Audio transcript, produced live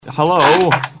hello.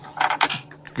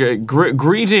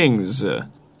 Greetings.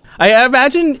 I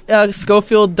imagine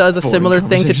Schofield does a similar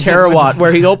thing to Terawatt,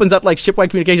 where he opens up like shipwide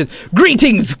communications.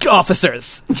 Greetings,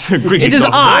 officers! It is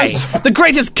officers. I, the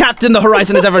greatest captain the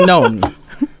Horizon has ever known.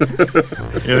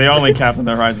 You're the only captain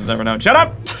the Horizon's ever known. Shut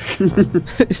up!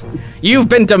 You've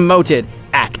been demoted,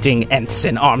 acting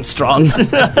ensign Armstrong. Like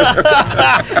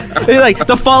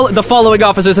the following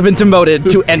officers have been demoted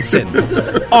to ensign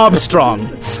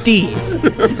Armstrong, Steve.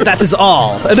 That is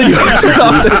all. And then you turn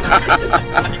off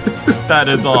That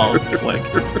is all. Click.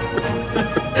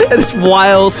 And it's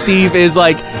while Steve is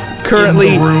like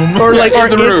currently in the room. or like In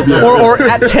the room, yeah. or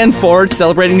at 10 forward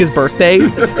celebrating his birthday.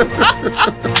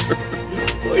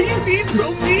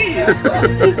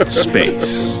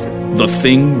 Space, the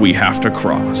thing we have to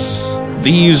cross.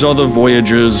 These are the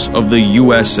voyages of the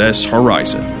USS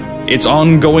Horizon. Its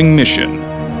ongoing mission,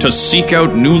 to seek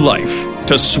out new life,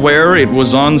 to swear it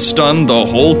was on stun the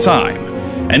whole time,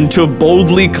 and to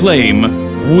boldly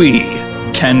claim we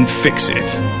can fix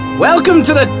it. Welcome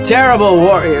to the Terrible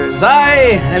Warriors. I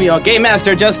am your game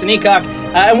master, Justin Eacock,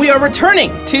 and we are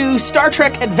returning to Star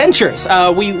Trek Adventures.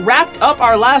 We wrapped up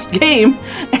our last game,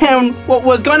 and what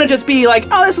was going to just be like,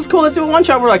 oh, this is cool, let's do a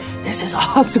one-shot, we're like, this is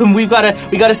awesome, we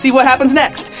gotta see what happens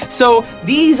next. So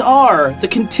these are the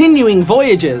continuing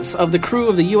voyages of the crew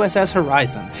of the USS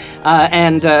Horizon,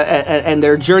 and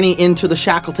their journey into the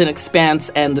Shackleton Expanse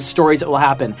and the stories that will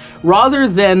happen. Rather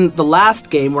than the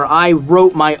last game where I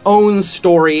wrote my own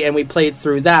story and we played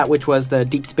through that, which was the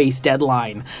Deep Space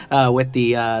Deadline with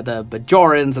the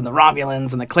Bajorans and the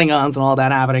Romulans and the Klingons and all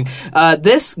that happening.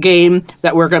 This game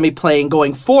that we're going to be playing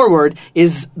going forward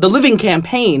is the living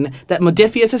campaign that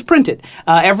Modiphius has printed.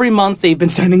 Every month they've been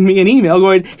sending me an email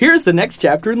going, here's the next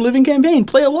chapter in the living campaign,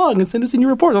 play along and send us in your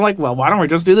report. I'm like, well, why don't we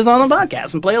just do this on the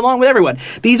podcast and play along with everyone?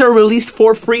 These are released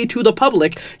for free to the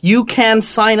public. You can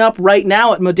sign up right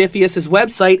now at Modiphius'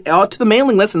 website out to the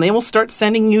mailing list and they will start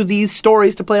sending you these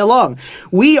stories to play along.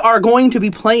 We are going to be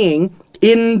playing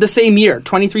in the same year,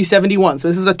 2371. So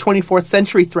this is a 24th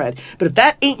century thread. But if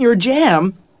that ain't your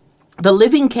jam, the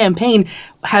living campaign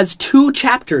has 2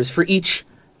 chapters for each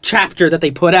chapter that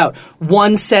they put out.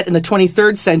 One set in the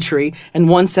 23rd century and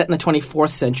one set in the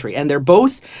 24th century. And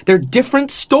they're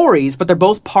different stories, but they're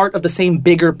both part of the same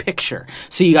bigger picture.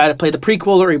 So you gotta play the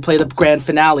prequel or you play the grand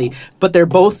finale, but they're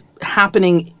both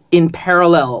happening in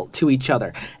parallel to each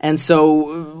other. And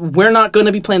so we're not going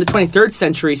to be playing the 23rd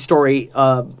century story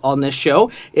on this show,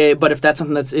 but if that's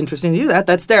something that's interesting to do,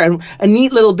 that's there. And a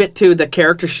neat little bit too, the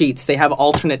character sheets, they have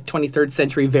alternate 23rd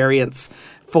century variants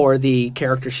for the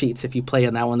character sheets if you play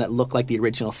on that one that look like the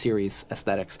original series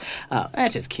aesthetics.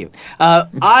 That's just cute.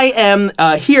 I am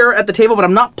here at the table, but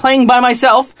I'm not playing by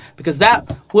myself because that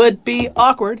would be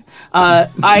awkward.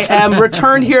 I am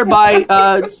returned here by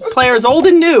players old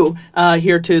and new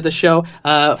here to the show.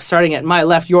 Starting at my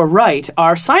left, your right,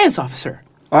 our science officer.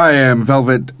 I am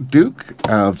Velvet Duke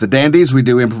of the Dandies. We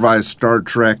do improvised Star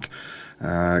Trek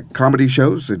comedy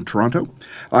shows in Toronto.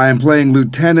 I am playing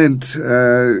Lieutenant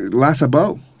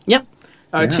Lassabo. Yep.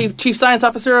 Chief Science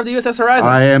Officer of the USS Horizon.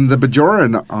 I am the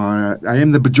Bajoran. I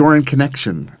am the Bajoran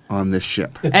connection on this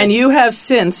ship. And you have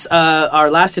since our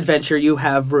last adventure, you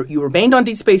remained on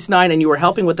Deep Space Nine, and you were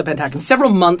helping with the Pentagon. Several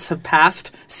months have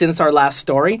passed since our last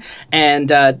story, and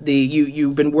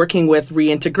you've been working with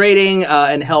reintegrating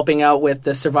and helping out with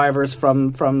the survivors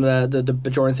from the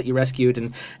Bajorans that you rescued,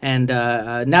 and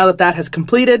now that has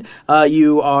completed,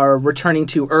 you are returning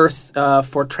to Earth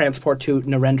for transport to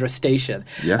Narendra Station.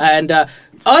 Yes. And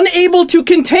unable to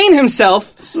contain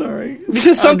himself. Sorry.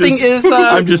 I'm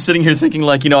I'm just sitting here thinking,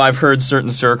 like, I've heard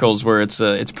certain circles where it's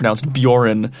pronounced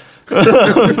Bjorn.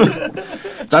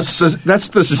 That's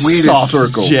the Swedish Soft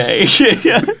circles. J.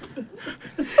 Yeah.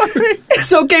 Sorry.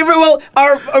 So, Gabriel, well,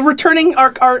 our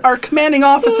commanding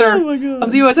officer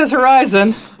of the USS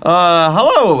Horizon.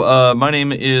 Hello. My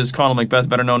name is Connell Macbeth,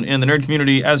 better known in the nerd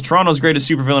community as Toronto's greatest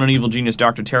supervillain and evil genius,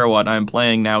 Dr. Terawatt. I am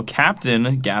playing now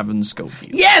Captain Gavin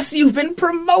Schofield. Yes, you've been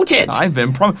promoted. I've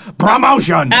been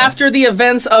promotion. After the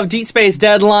events of Deep Space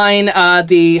Deadline,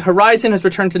 the Horizon has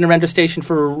returned to Narendra Station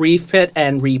for refit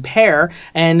and repair,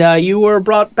 and you were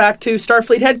brought back to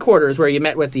Starfleet headquarters, where you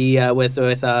met with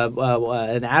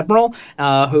an admiral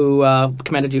who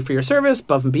commended you for your service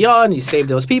above and beyond. You saved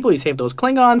those people. You saved those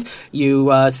Klingons.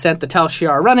 You sent the Tal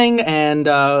Shiar running, and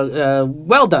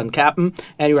well done, Captain.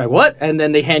 And you're like, what? And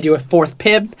then they hand you a 4th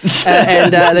Pib,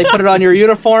 and they put it on your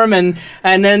uniform, and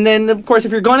then of course,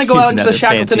 if you're going to go out into the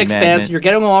Shackleton Expanse, you're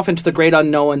getting off into the great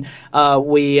unknown,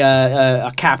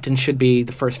 a captain should be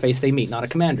the first face they meet, not a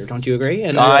commander. Don't you agree?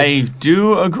 And I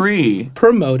do agree.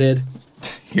 Promoted.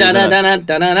 Here's a-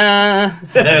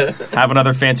 Da-da-da-da-da-da. have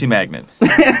another fancy magnet.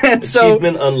 So,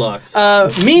 Achievement unlocked.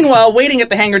 meanwhile, waiting at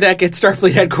the hangar deck at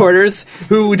Starfleet headquarters,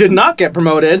 who did not get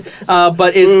promoted,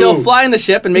 but is still flying the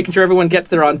ship and making sure everyone gets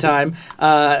there on time.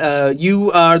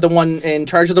 You are the one in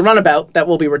charge of the runabout that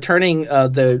will be returning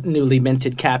the newly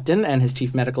minted captain and his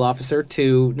chief medical officer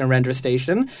to Narendra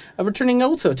Station, returning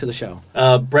also to the show.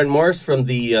 Brent Morris from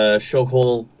the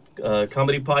Showhole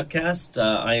comedy podcast.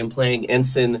 I am playing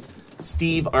Ensign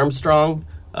Steve Armstrong.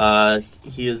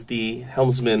 He is the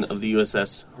helmsman of the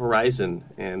USS Horizon,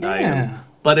 and I am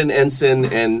but an ensign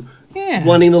and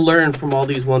wanting to learn from all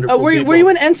these wonderful people. Were you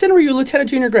an ensign or were you lieutenant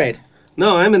junior grade?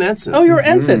 No, I'm an ensign. Oh, you're an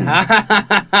ensign.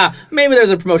 Maybe there's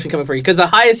a promotion coming for you, because the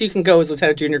highest you can go is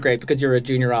lieutenant junior grade because you're a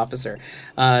junior officer.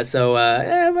 You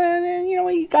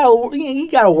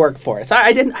gotta work for it. So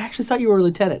I actually thought you were a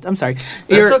lieutenant. I'm sorry.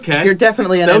 That's okay. You're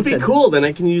definitely an That would ensign. be cool. Then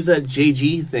I can use that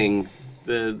JG thing,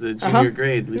 the junior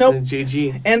grade, Lieutenant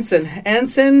JG.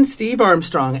 Ensign Steve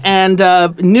Armstrong, and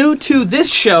new to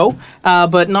this show,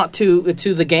 but not to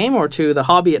the game or to the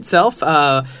hobby itself.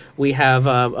 We have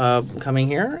coming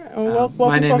here.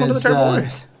 Welcome to the Terrible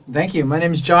Warriors. Thank you. My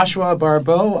name is Joshua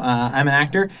Barbeau. I'm an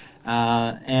actor,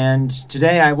 and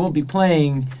today I will be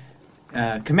playing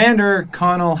Commander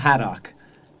Connell Haddock.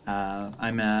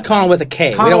 I'm a Connell with a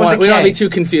K. Connell we with don't a want K. to be too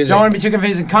confusing. Don't want to be too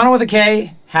confusing. Connell with a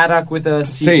K, Haddock with a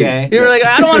CJ. You were like,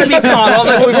 I don't want to be Connell. I'm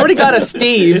like, we've already got a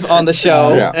Steve on the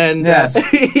show, Yeah. and Yes.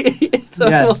 so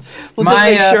Yes. we'll just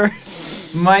make sure.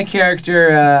 My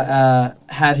character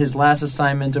had his last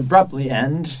assignment abruptly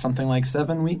end something like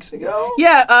 7 weeks ago.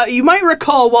 Yeah, you might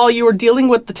recall while you were dealing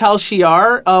with the Tal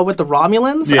Shiar with the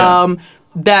Romulans,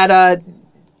 that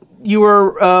you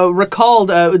were recalled.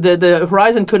 The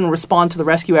Horizon couldn't respond to the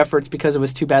rescue efforts because it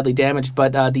was too badly damaged,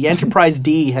 but the Enterprise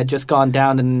D had just gone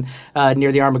down in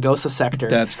near the Armagosa sector.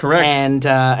 That's correct. And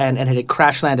it had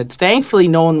crash landed. Thankfully,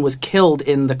 no one was killed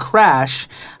in the crash,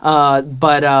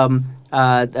 but.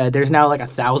 There's now like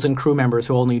 1,000 crew members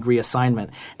who all need reassignment,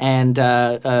 and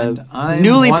I'm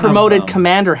newly one of promoted them.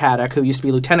 Commander Haddock, who used to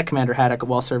be Lieutenant Commander Haddock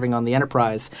while serving on the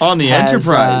Enterprise, On the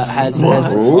Enterprise? has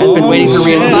been waiting for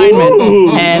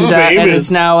reassignment, and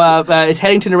is now is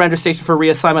heading to Narendra Station for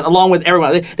reassignment along with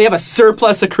everyone. They have a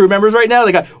surplus of crew members right now.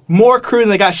 They got more crew than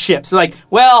they got ships. They're like,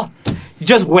 well,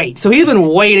 just wait. So he's been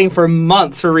waiting for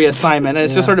months for reassignment, and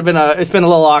it's just sort of been a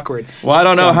little awkward. Well, I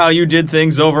don't know how you did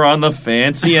things over on the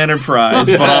fancy Enterprise,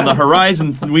 but on the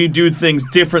Horizon, we do things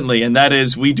differently, and that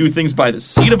is we do things by the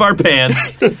seat of our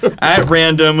pants at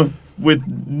random with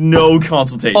no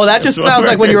consultation. Oh, that just sounds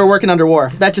like when you were working under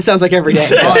Worf. That just sounds like every day.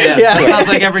 Oh, yes. That sounds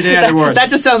like every day under Worf. That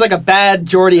just sounds like a bad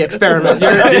Geordie experiment.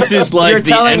 This is You're like the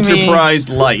telling me- Enterprise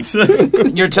Light.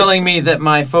 You're telling me that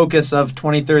my focus of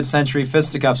 23rd century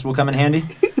fisticuffs will come in handy?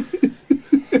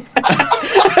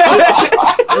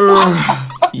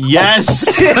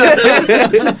 Yes.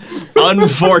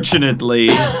 Unfortunately,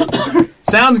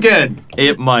 Sounds good.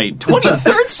 it might.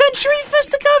 23rd century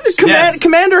fisticuffs? Yes.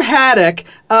 Commander Haddock,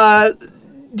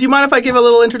 do you mind if I give a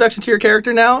little introduction to your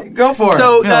character now? Go for it.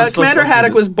 So, Yeah, let's Commander do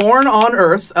Haddock this. was born on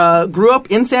Earth, grew up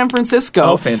in San Francisco.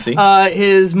 Oh, fancy.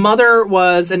 His mother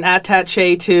was an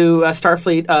attaché to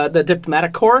Starfleet, the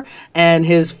Diplomatic Corps, and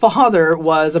his father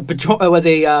was a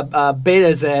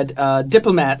Beta Z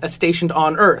diplomat stationed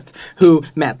on Earth who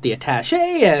met the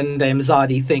attaché, and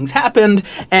Imzadi things happened,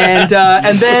 and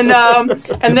then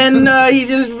he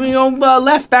just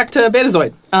left back to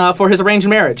Betazoid for his arranged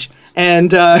marriage.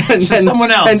 And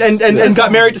someone else. and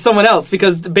got married to someone else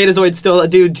because Betazoid still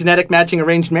do genetic matching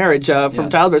arranged marriage from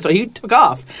childbirth. So he took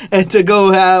off to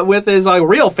go with his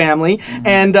real family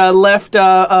and left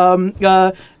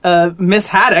Miss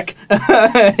Haddock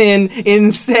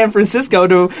in San Francisco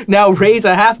to now raise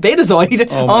a half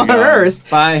Betazoid on God. Earth.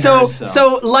 By herself.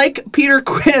 So like Peter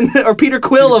Quinn or Peter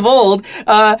Quill of old,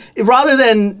 rather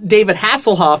than David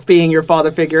Hasselhoff being your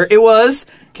father figure, it was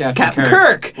Captain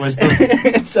Kirk. was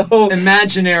the So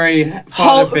imaginary father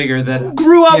Hol- figure that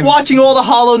grew up came- watching all the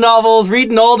Hollow novels,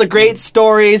 reading all the great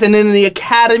stories, and then in the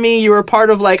academy you were part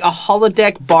of like a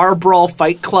holodeck bar brawl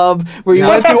fight club where you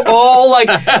went through all like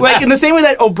in the same way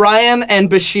that O'Brien and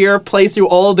Bashir play through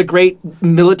all the great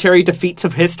military defeats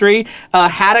of history.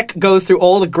 Haddock goes through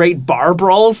all the great bar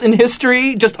brawls in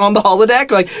history just on the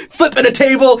holodeck, like flipping a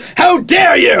table, how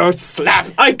dare you, slap,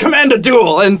 I command a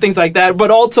duel, and things like that.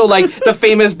 But also like the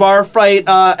famous famous bar fight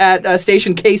at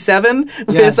Station K7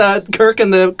 Yes. with Kirk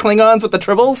and the Klingons with the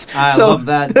tribbles. I so love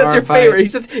that That's bar your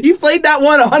fight. favorite. You played that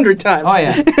one 100 times. Oh,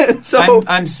 yeah. So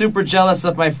I'm super jealous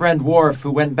of my friend Worf,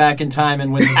 who went back in time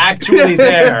and was actually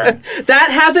there. that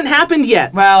hasn't happened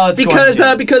yet. Well, it's because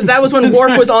going to. because that was when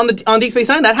Worf was on Deep Space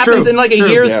Nine. That happens True, in like a true.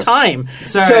 year's Yes. time.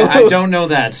 Sorry, So- I don't know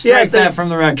that. Strike that from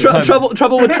the record. Trouble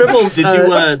with triples. Did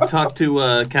you talk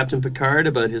to Captain Picard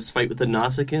about his fight with the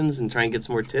Nausicaans and try and get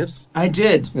some more tips? I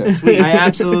did. Sweet. I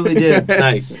absolutely did.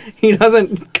 Nice. He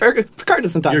doesn't. Picard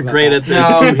doesn't talk. You're about great that.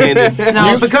 at the two-handed.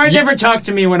 No, Picard never talked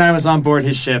to me when I was on board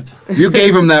his ship. You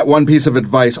gave him that one piece of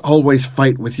advice: always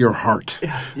fight with your heart.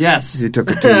 Yes. He took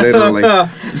it too literally.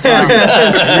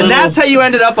 And that's how you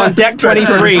ended up on deck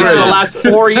 23 for the last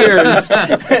 4 years.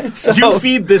 You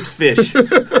feed this fish.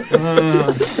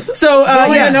 So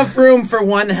Only yeah. enough room for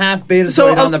one half Betazoid So,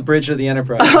 on the bridge of the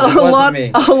Enterprise. It a wasn't lot,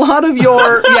 me. a lot of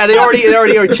your they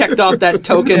already checked off that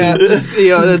token. Just,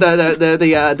 the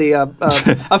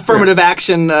affirmative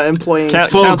action employing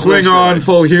Full Klingon,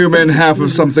 full human, half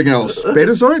of something else.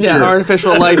 Betazoid? yeah Sure.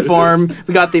 artificial life form.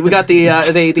 We got the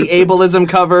ableism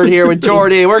covered here with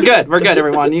Geordi. We're good,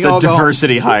 everyone. You It's can a all go home.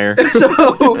 diversity hire.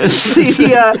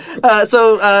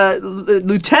 So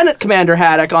Lieutenant Commander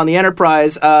Haddock on the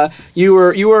Enterprise, you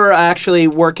were actually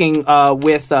working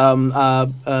with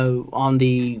on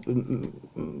the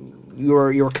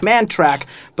your command track,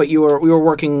 but you were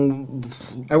working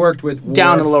I worked with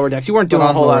down in Worf. the lower decks. You weren't doing But a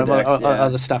on whole lot of lower decks, yeah.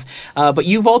 other stuff. But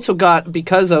you've also got,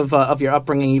 because of your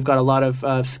upbringing, you've got a lot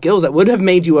of skills that would have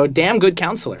made you a damn good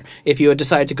counselor if you had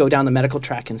decided to go down the medical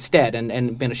track instead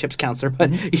and been a ship's counselor.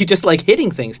 But you just like hitting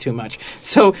things too much.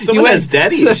 So Someone has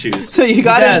daddy issues. So you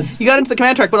got Yes. into the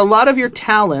command track, but a lot of your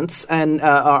talents and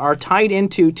are tied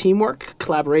into teamwork,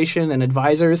 collaboration, and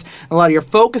advisors. A lot of your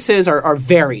focuses are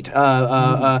varied,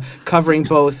 covering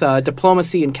both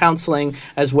diplomacy and counseling,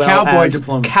 as well Cowboy as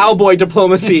diplomacy. Cowboy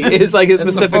diplomacy is like a That's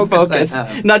the specific focus I focus,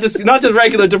 have. not just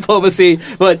regular diplomacy,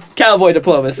 but cowboy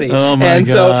diplomacy. Oh my and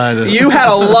God. so you had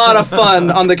a lot of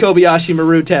fun on the Kobayashi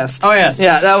Maru test. Oh, yes.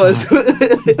 Yeah, that was.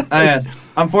 Yes.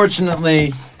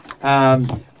 Unfortunately,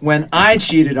 when I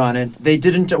cheated on it, they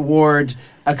didn't award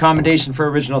a commendation for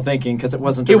original thinking because it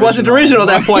wasn't It original. wasn't original at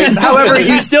that point. However,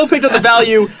 you still picked up the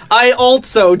value. I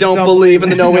also don't believe in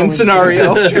the no-win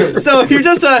scenario. That's true. So you're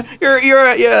just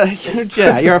you're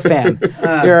a fan.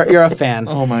 You're a fan.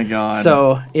 Oh my god.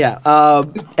 So yeah,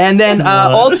 and then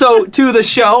also to the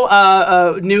show,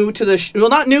 not new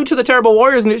to the Terrible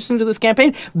Warriors, new to this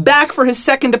campaign, back for his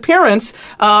second appearance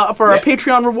for our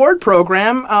Patreon reward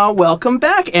program. Welcome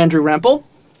back, Andrew Rempel.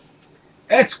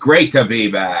 It's great to be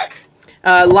back.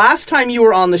 Last time you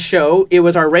were on the show, it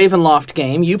was our Ravenloft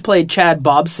game. You played Chad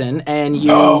Bobson, and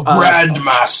you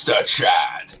Grandmaster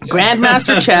Chad.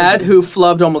 Grandmaster Chad, who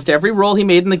flubbed almost every roll he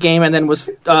made in the game, and then was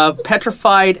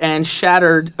petrified and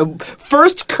shattered.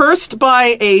 First cursed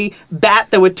by a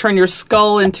bat that would turn your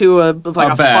skull into a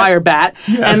bat. fire bat,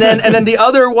 and then the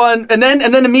other one, and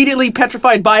then immediately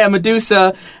petrified by a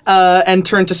Medusa and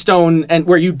turned to stone, and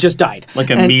where you just died.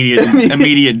 like And-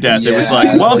 immediate death. It was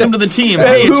like, welcome to the team.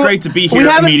 Hey, it's great to be here. We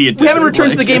haven't Immediate death.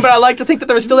 returned to the Like- game, but I like to think that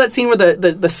there was still that scene where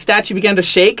the statue began to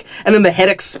shake, and then the head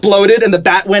exploded, and the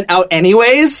bat went out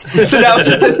anyways. So now it's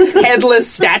just this headless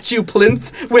statue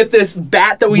plinth with this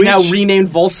bat that we now renamed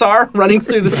Volsar running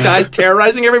through the skies,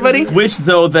 terrorizing everybody. Which,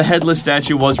 though, the headless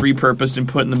statue was repurposed and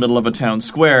put in the middle of a town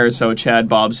square, so Chad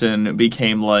Bobson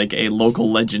became like a local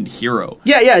legend hero.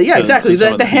 Yeah, exactly. to some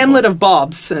The of the Hamlet people. of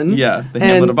Bobson. Yeah, the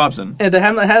Hamlet of Bobson. And the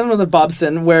Hamlet of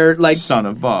Bobson, where like Son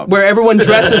of Bob. where everyone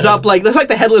dresses up like there's like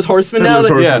the headless horseman now. Headless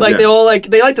That, Horseman, like yeah. they all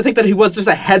they like to think that he was just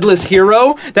a headless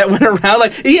hero that went around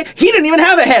like he didn't even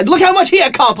have a head. Look how much he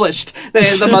accomplished.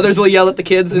 The mothers will yell at the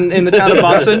kids in the town of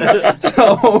Bobson.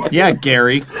 So Yeah,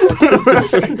 Gary.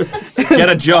 Get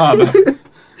a job.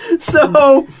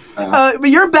 but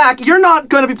you're back. You're not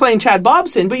going to be playing Chad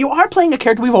Bobson, but you are playing a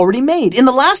character we've already made. In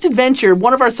the last adventure,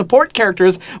 one of our support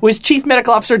characters was Chief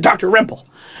Medical Officer Dr. Rempel.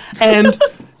 And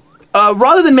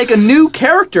rather than make a new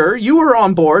character, you were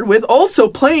on board with also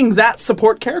playing that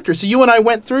support character. So you and I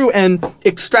went through and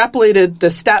extrapolated the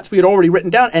stats we had already written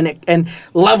down and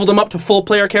leveled them up to full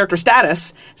player character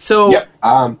status. So Yep.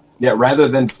 Rather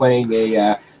than playing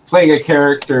a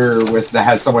character that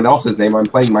has someone else's name, I'm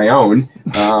playing my own.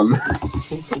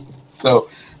 So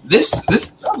this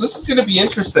is going to be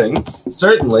interesting.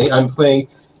 Certainly, I'm playing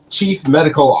Chief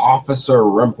Medical Officer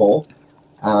Rempel.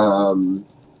 I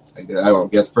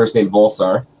don't guess first name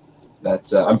Volsar.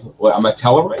 That I'm a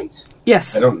Tellarite.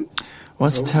 yes. I don't.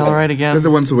 What's Tellarite They're again?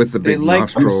 the ones with the big like-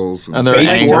 nostrils. And they're Space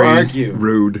angry. War argue.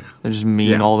 Rude. They're just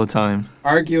mean Yeah. all the time.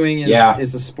 Arguing is Yeah. a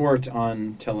sport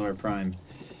on Tellar Prime.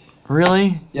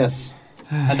 Really? Yes.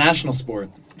 A national sport.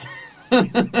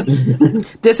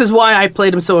 This is why I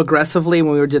played him so aggressively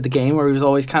when we did the game, where he was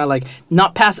always kind of like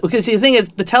not passive. Because see, the thing is,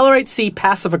 the Tellarites see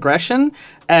passive aggression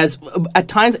as at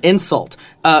times insult.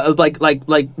 Like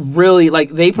really, like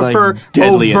they prefer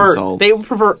deadly overt. insult. They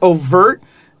prefer overt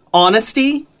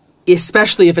honesty,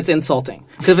 especially if it's insulting.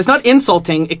 Because if it's not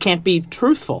insulting, it can't be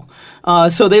truthful.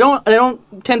 So they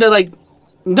don't tend to like,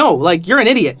 no, like you're an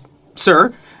idiot,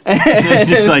 sir.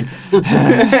 Just like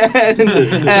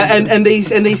and they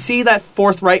see that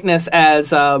forthrightness as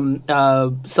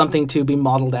something to be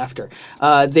modeled after.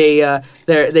 They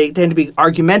tend to be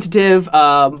argumentative,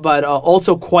 but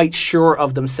also quite sure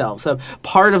of themselves. So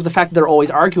part of the fact that they're always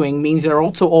arguing means they're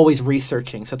also always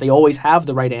researching, so they always have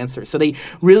the right answers. So they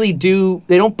really do.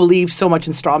 They don't believe so much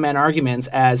in straw man arguments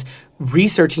as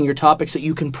researching your topic so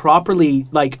you can properly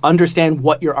like understand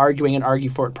what you're arguing and argue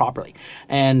for it properly.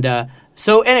 And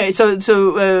so anyway,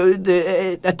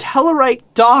 a Tellarite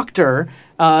doctor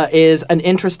is an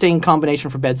interesting combination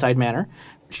for bedside manner.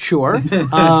 Sure,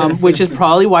 which is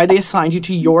probably why they assigned you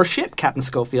to your ship, Captain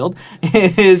Schofield,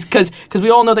 is because we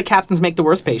all know that captains make the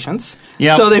worst patients.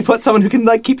 Yep. So they put someone who can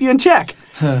like keep you in check.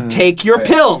 Take your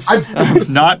pills.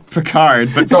 not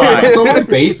Picard, but So fine. I'm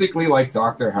basically like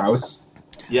Dr. House.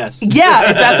 Yes.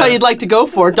 Yeah, if that's how you'd like to go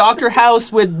for it. Dr.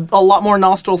 House with a lot more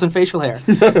nostrils and facial hair.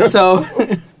 So,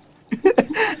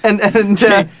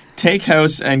 and Take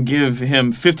House and give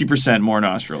him 50% more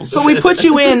nostrils. so we put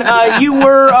you in. You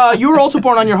were also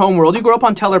born on your home world. You grew up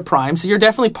on Teller Prime, so you're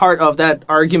definitely part of that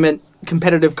argument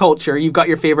competitive culture. You've got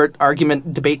your favorite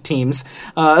argument debate teams.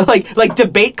 Like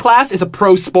debate class is a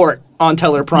pro sport on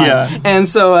Teller Prime. Yeah. And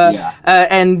so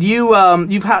and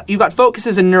you've got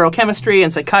focuses in neurochemistry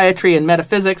and psychiatry and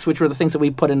metaphysics, which were the things that we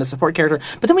put in a support character.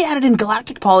 But then we added in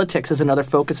galactic politics as another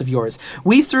focus of yours.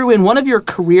 We threw in one of your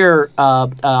career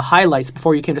highlights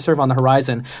before you came to serve on the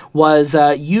Horizon was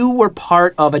you were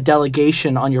part of a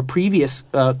delegation on your previous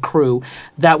crew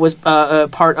that was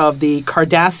part of the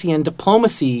Cardassian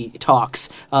diplomacy talks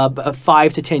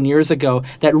 5 to 10 years ago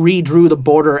that redrew the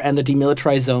border and the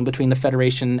demilitarized zone between the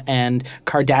Federation and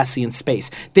Cardassian space.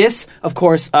 This, of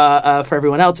course, for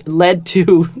everyone else, led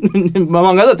to,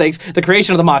 among other things, the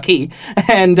creation of the Maquis,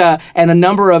 and a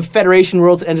number of Federation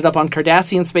worlds ended up on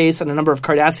Cardassian space, and a number of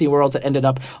Cardassian worlds that ended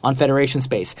up on Federation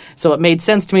space. So it made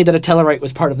sense to me that a Tellarite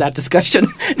was part of that discussion,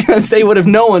 because they would have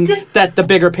known that the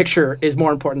bigger picture is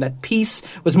more important, that peace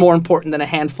was more important than a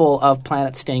handful of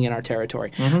planets staying in our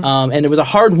territory. And it was a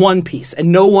hard-won peace,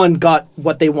 and no one got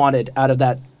what they wanted out of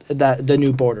the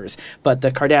new borders. But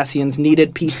the Cardassians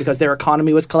needed peace because their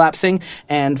economy was collapsing,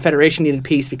 and Federation needed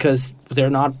peace because they're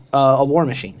not a war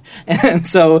machine. And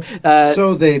so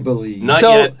So they believe. Not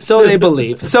yet. So they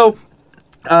believe. So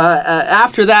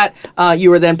after that, you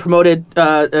were then promoted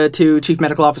to Chief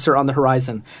Medical Officer on the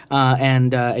Horizon,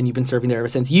 and you've been serving there ever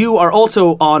since. You are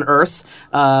also on Earth,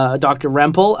 Dr.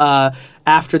 Rempel.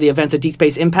 After the events of Deep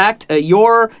Space Impact, you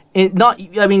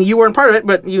weren't part of it,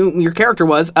 but your character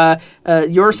was.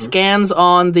 Your scans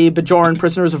on the Bajoran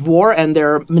prisoners of war and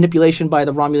their manipulation by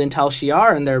the Romulan Tal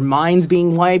Shiar and their minds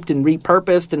being wiped and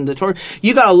repurposed and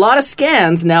you got a lot of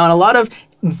scans now and a lot of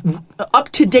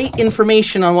up-to-date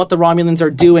information on what the Romulans are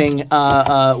doing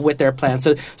with their plans.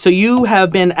 So you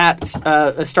have been at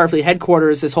Starfleet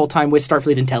headquarters this whole time with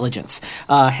Starfleet Intelligence,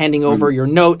 handing over your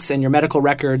notes and your medical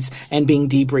records and being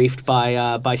debriefed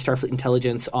by Starfleet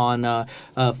Intelligence on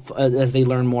as they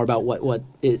learn more about what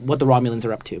the Romulans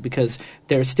are up to, because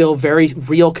there's still very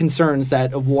real concerns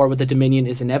that a war with the Dominion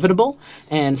is inevitable,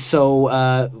 and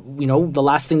so the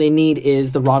last thing they need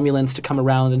is the Romulans to come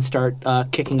around and start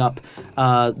kicking up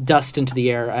dust into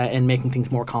the air and making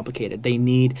things more complicated. They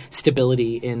need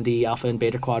stability in the Alpha and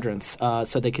Beta quadrants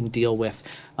so they can deal with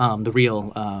the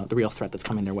real threat that's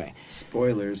coming their way.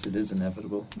 Spoilers, it is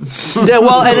inevitable.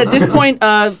 Well, and at this point,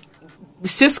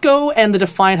 Cisco and the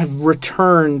Defiant have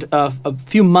returned a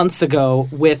few months ago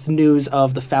with news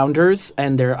of the Founders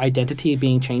and their identity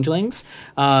being changelings.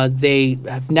 They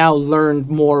have now learned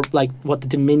more like what the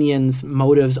Dominion's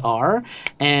motives are.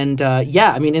 And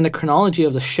in the chronology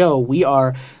of the show, we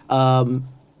are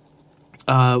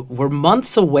we're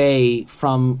months away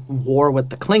from war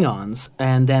with the Klingons,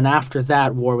 and then after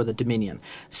that, war with the Dominion.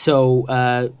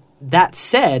 So that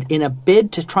said, in a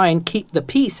bid to try and keep the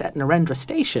peace at Narendra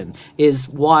Station is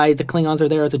why the Klingons are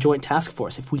there as a joint task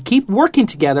force. If we keep working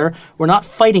together, we're not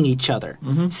fighting each other.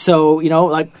 So,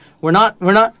 we're not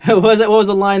what was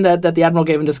the line that the Admiral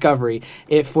gave in Discovery?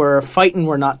 If we're fighting,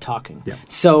 we're not talking. Yeah.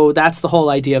 So that's the whole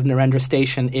idea of Narendra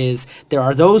Station is there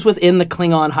are those within the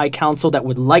Klingon High Council that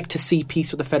would like to see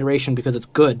peace with the Federation because it's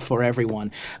good for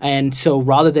everyone. And so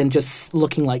rather than just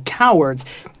looking like cowards,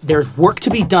 there's work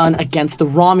to be done against the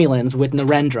Romulans with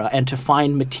Narendra and to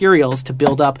find materials to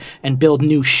build up and build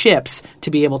new ships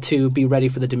to be able to be ready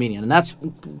for the Dominion. And that's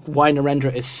why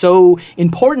Narendra is so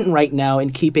important right now in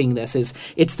keeping this.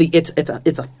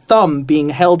 It's a thumb being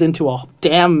held into a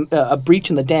dam, a breach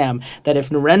in the dam, that if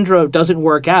Narendra doesn't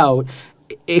work out,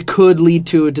 it could lead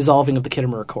to a dissolving of the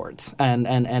Khitomer Accords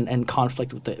and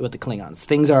conflict with the Klingons.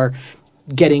 Things are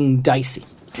getting dicey.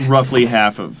 Roughly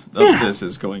half of this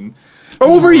is going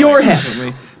over your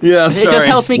head. Yeah, I'm It sorry. just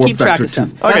helps me Warp keep track factor of stuff.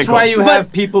 2. That's cool. why you But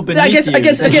have people beneath I guess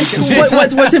you.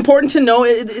 what's important to know,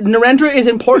 Narendra is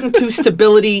important to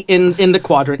stability in the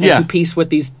quadrant and Yeah. to peace with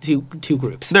these two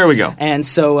groups. There we go. And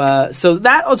so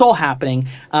that was all happening.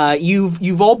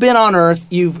 You've all been on Earth.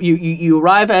 You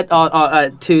arrive at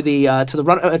to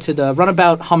the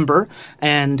runabout Humber,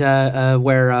 and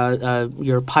where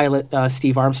your pilot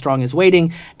Steve Armstrong is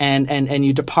waiting, and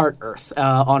you depart Earth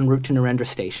en route to Narendra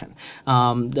Station.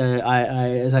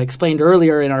 As I explained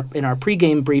earlier in our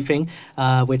pregame briefing,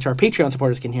 which our Patreon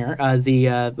supporters can hear,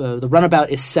 the runabout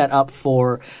is set up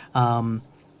for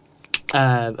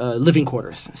living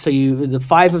quarters. So the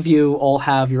five of you all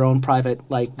have your own private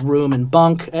room and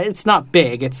bunk. It's not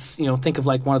big. It's think of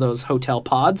like one of those hotel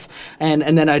pods, and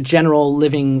then a general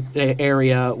living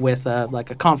area with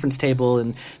like a conference table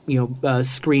and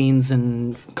screens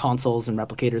and consoles and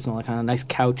replicators and all that kind of nice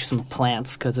couch, some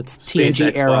plants because it's Space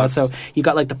TNG era. Xbox. So you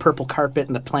got like the purple carpet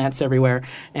and the plants everywhere,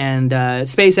 and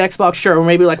Space Xbox, sure, or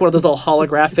maybe like one of those little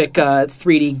holographic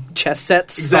 3D chess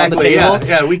sets on the table.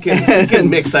 Yeah, we can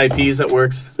mix IPs. That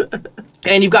works.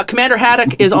 And you've got Commander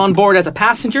Haddock is on board as a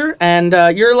passenger, and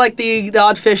you're like the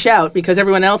odd fish out because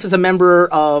everyone else is a member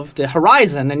of the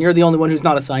Horizon, and you're the only one who's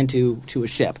not assigned to a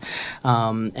ship.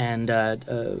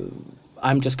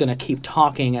 I'm just going to keep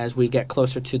talking as we get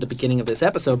closer to the beginning of this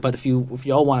episode. But if you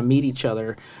all want to meet each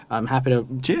other, I'm happy to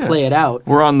play it out.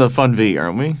 We're on the Fun V,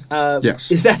 aren't we? Yes.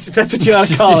 That's what you ought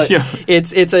to call it. Yeah.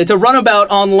 It's a runabout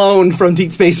on loan from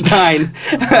Deep Space Nine.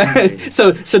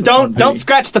 so don't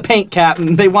scratch the paint,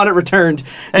 Captain. They want it returned.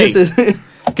 Hey. This is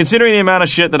Considering the amount of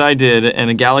shit that I did in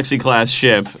a Galaxy-class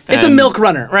ship... it's a milk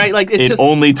runner, right? Like it's it just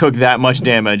only took that much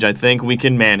damage. I think we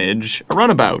can manage a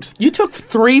runabout. you took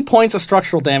 3 points of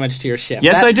structural damage to your ship.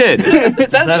 Yes, I did.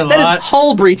 That is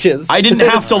hull breaches. I didn't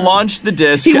have to launch the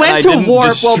disc. He and went I to didn't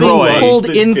warp while destroy. being pulled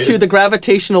the into disc. the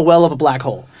gravitational well of a black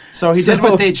hole. So he did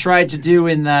what they tried to do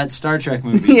in that Star Trek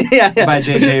movie Yeah. by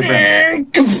J.J. Abrams.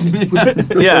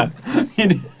 Yeah.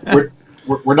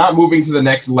 We're not moving to the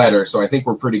next letter, so I think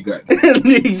we're pretty good.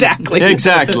 Exactly.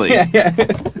 Exactly.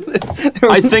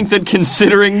 I think that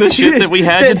considering the shit that we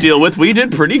had to deal with, we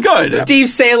did pretty good. Steve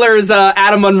Saylor's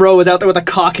Adam Monroe was out there with a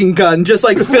cocking gun, just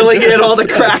like filling in all the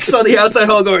cracks on the outside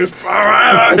hull, going.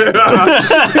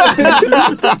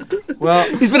 Well,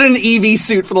 He's been in an EV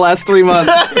suit for the last 3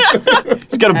 months.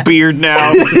 He's got a beard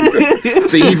now.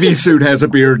 The EV suit has a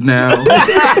beard now.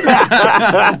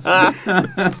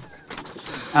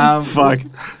 Fuck.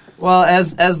 well,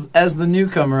 as the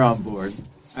newcomer on board,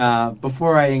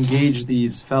 before I engage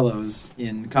these fellows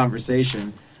in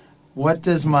conversation, what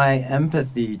does my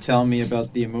empathy tell me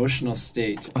about the emotional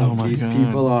state of my these God.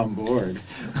 people on board?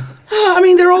 I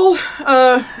mean, they're all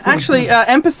actually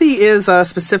empathy is a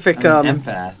specific. I'm an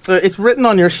empath. It's written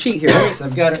on your sheet here. Yes,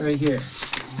 I've got it right here.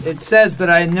 It says that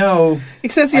I know.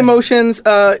 It says the emotions.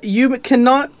 You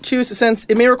cannot choose to sense.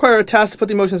 It may require a task to put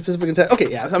the emotions specific in task.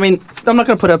 Okay, yeah. I mean, I'm not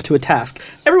going to put it up to a task.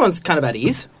 Everyone's kind of at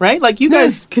ease, right? Like you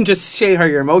guys can just share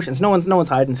your emotions. No one's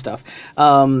hiding stuff.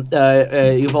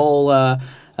 You've all.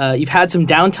 You've had some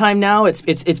downtime now.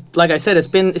 It's like I said.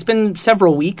 It's been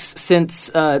several weeks since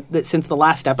the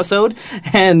last episode,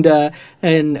 and it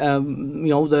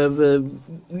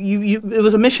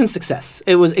was a mission success.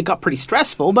 It got pretty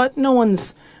stressful, but no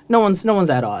one's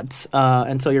at odds,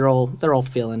 and so they're all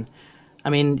feeling. I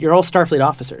mean, you're all Starfleet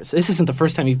officers. This isn't the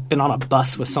first time you've been on a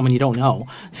bus with someone you don't know.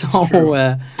 So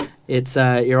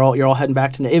you're all heading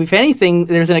back to. If anything,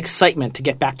 there's an excitement to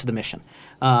get back to the mission.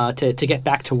 To get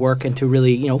back to work and to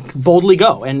really boldly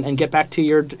go and get back to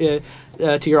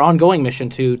your ongoing mission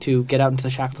to get out into the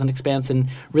Shackleton Expanse and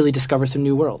really discover some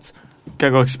new worlds.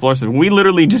 Gotta go explore something. We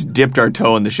literally just dipped our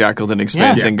toe in the Shackleton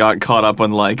Expanse Yeah. and got caught up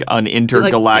on like an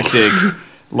intergalactic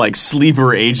like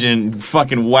sleeper agent,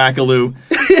 fucking wackaloo.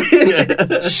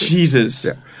 Jesus.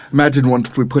 Yeah. Imagine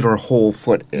once we put our whole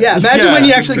foot in. Yeah, imagine when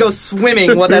you actually go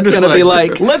swimming, what that's Just going to be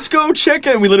like. Let's go check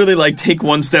it. We literally like take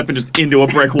one step and just into a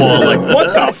brick wall. Like,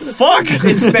 what the fuck?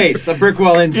 In space, a brick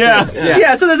wall in Yeah. space.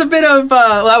 Yeah, so there's a bit of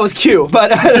well, that was cute, but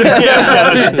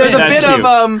there's a bit cute.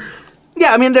 of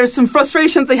yeah. I mean, there's some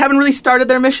frustrations. They haven't really started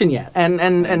their mission yet, and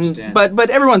understand. but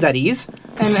everyone's at ease,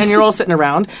 and you're all sitting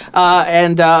around.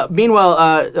 Meanwhile,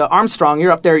 Armstrong,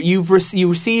 you're up there. You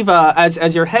receive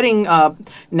as you're heading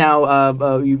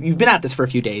now. You've been at this for a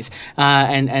few days,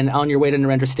 and on your way to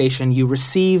Narendra Station, you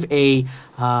receive a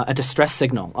distress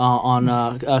signal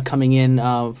on coming in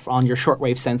on your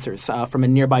shortwave sensors from a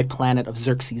nearby planet of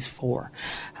Xerxes 4,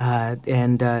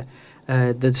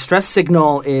 the distress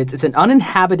signal it's an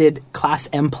uninhabited Class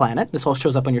M planet. This all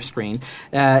shows up on your screen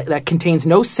that contains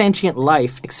no sentient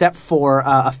life except for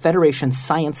a Federation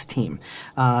science team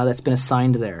that's been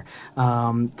assigned there.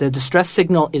 The distress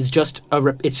signal is just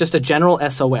it's just a general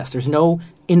SOS. There's no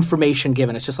information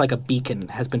given. It's just like a beacon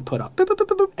has been put up. Boop, boop,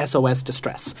 boop, boop, SOS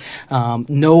distress.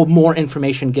 No more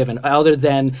information given other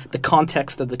than the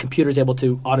context that the computer is able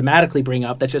to automatically bring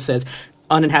up that just says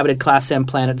uninhabited Class M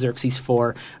planet Xerxes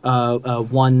 4,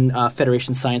 one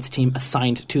Federation science team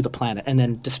assigned to the planet, and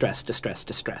then distress.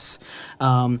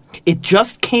 It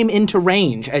just came into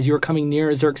range as you were coming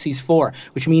near Xerxes 4,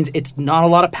 which means it's not a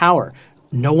lot of power.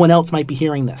 No one else might be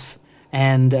hearing this.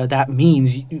 And that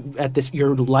means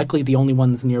you're likely the only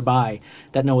ones nearby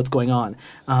that know what's going on.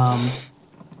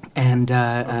 And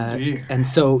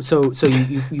so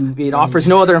it offers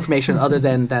no other information other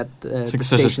than that the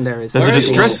station there is. There's a very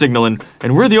distress low. signal, and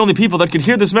we're the only people that could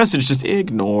hear this message. Just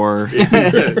ignore.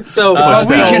 So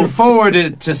we can forward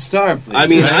it to Starfleet. I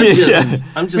mean,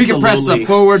 I'm just we can a press the lowly-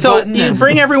 forward So button. you and-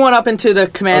 bring everyone up into the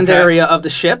command Okay. area of the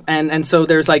ship, and so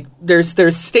there's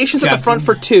stations at the front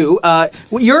for 2.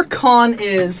 Your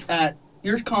con's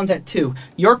at 2.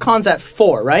 Your con's at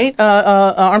 4, right,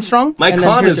 Armstrong? My And then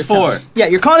con here's is your 4. con. Yeah,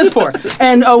 your con is 4.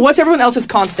 And what's everyone else's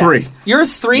con stats? 3.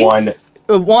 Yours 3. 1.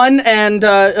 1 and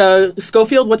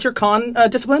Schofield. What's your con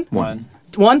discipline? 1.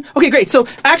 1? Okay, great. So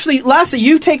actually, Lasse,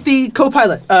 you take the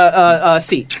co-pilot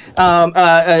seat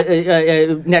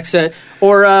next to,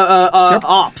 or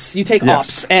ops. You take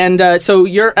ops, and so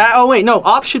you're.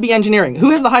 Ops should be engineering.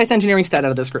 Who has the highest engineering stat out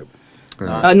of this group?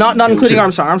 Not including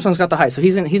Armstrong. Armstrong's got the highest, so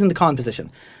he's in the con position.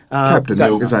 Captain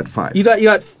is at 5. You got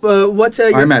what's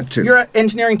I'm at 2. You're at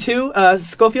engineering 2.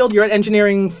 Schofield, you're at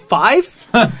engineering 5.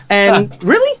 And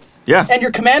really? Yeah. And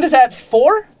your command is at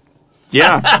 4.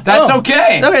 Yeah. That's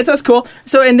okay. Okay, so that's cool.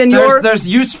 So and then There's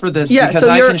use for this because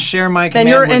I can share my command and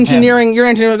you're with him. engineering. You're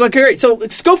engineering. Okay, great. So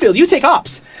Schofield, you take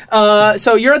ops.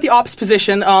 So you're at the ops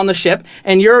position on the ship,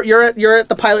 and you're at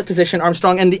the pilot position,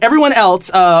 Armstrong, and everyone else,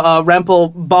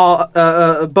 Rempel,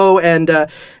 Bo, and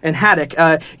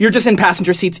Haddock. You're just in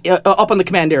passenger seats up on the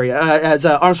command area as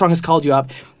Armstrong has called you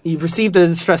up. You've received a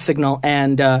distress signal,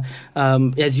 and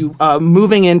as you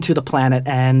moving into the planet,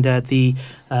 and as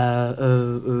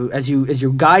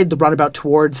you guide the runabout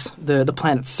towards the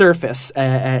planet's surface,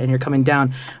 and you're coming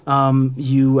down,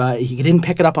 you didn't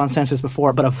pick it up on sensors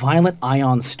before, but a violent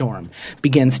ion storm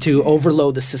begins to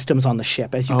overload the systems on the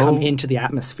ship as you come into the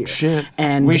atmosphere. Shit.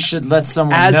 And We should let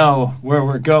someone know where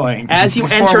we're going as you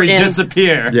before enter we in-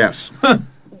 disappear. Yes.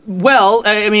 well,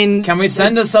 I mean, Can we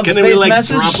send a we, subspace like,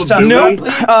 message drop to a beacon?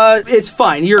 Starfleet? it's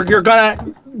fine. You would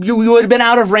have been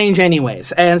out of range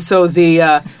anyways, and so as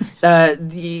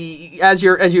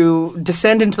you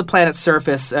descend into the planet's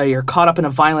surface, you're caught up in a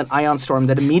violent ion storm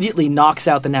that immediately knocks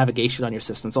out the navigation on your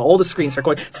system. So all the screens start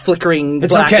going flickering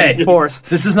It's black okay. and forth.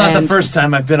 This is not the And- first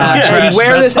time I've been on a and crash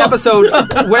where this vessel.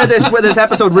 episode, where this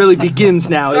episode really begins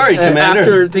now, Sorry, is Commander.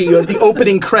 after the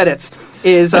opening credits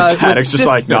is Haddock's just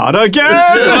like, not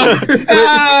again.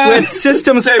 with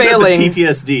systems Sorry about failing. the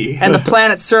PTSD. And the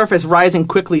planet's surface rising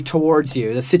quickly towards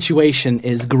you. The situation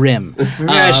is grim. Maybe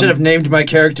I should have named my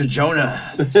character Jonah.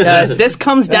 This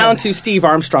comes down to Steve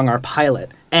Armstrong, our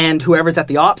pilot, and whoever's at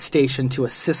the ops station to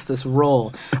assist this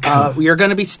role. You're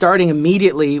going to be starting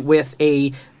immediately with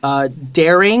a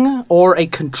daring or a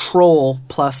control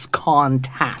plus con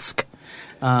task.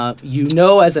 You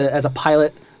know, as a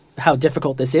pilot, how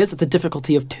difficult this is. It's a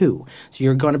difficulty of 2. So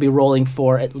you're going to be rolling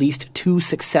for at least 2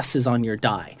 successes on your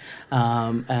die,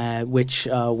 which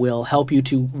will help you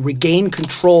to regain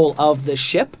control of the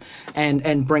ship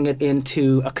and bring it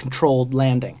into a controlled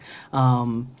landing.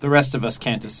 The rest of us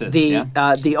can't assist,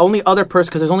 The only other person,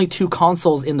 because there's only 2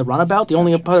 consoles in the runabout, the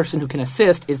only person who can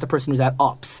assist is the person who's at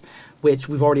ops. which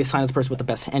we've already assigned the person with the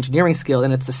best engineering skill,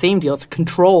 and it's the same deal. It's a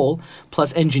control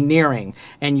plus engineering,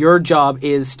 and your job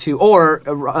is to, or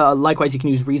likewise, you can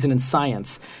use reason and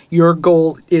science. Your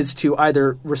goal is to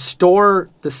either restore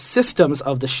the systems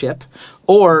of the ship,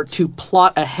 or to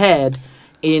plot ahead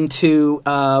into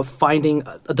finding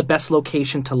the best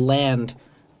location to land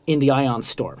in the ion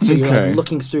storm. So you're Okay. like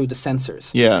looking through the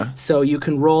sensors. Yeah. So you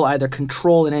can roll either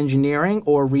control and engineering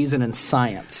or reason and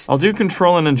science. I'll do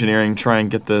control and engineering, try and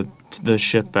get the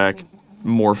ship back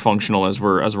more functional as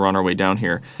we're on our way down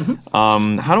here. How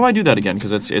do I do that again?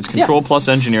 Because it's control plus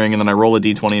engineering, and then I roll a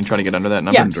d20 and try to get under that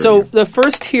number. Yeah. So the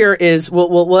first here is we'll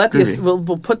Groovy.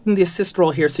 we'll put in the assist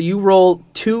roll here. So you roll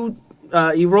two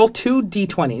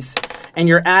d20s, and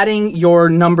you're adding your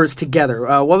numbers together.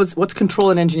 What's control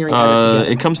and engineering added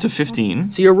together? It comes to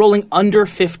 15. So you're rolling under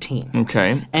 15.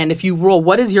 Okay. And if you roll,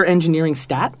 what is your engineering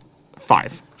stat?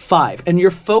 5. 5. And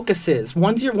your focus is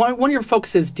one of your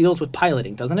focuses deals with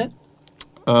piloting, doesn't it?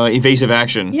 Evasive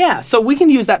action. Yeah, so we can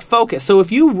use that focus. So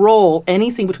if you roll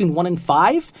anything between 1 and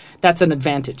 5, that's an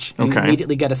advantage. You Okay.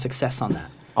 immediately get a success on that.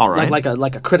 All right. Like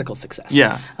a critical success.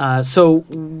 Yeah. So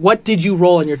what did you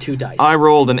roll on your 2 dice? I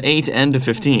rolled an 8 and a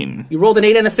 15. You rolled an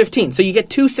 8 and a 15, so you get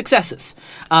 2 successes.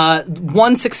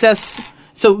 One success.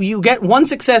 So you get 1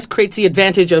 success creates the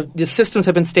advantage of the systems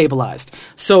have been stabilized.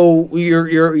 So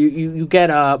you get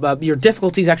your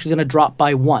difficulty is actually going to drop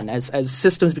by 1 as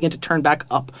systems begin to turn back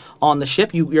up on the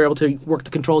ship. You're able to work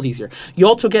the controls easier. You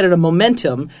also get a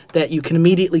momentum that you can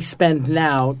immediately spend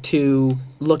now to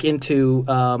look into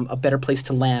a better place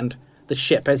to land the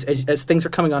ship. As things are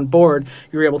coming on board,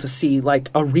 you're able to see like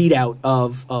a readout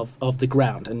of the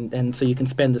ground, and so you can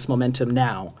spend this momentum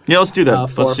now. Yeah, let's do that.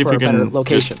 For Let's see if a we can better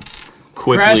location. just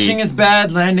quickly. Crashing is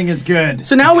bad, landing is good.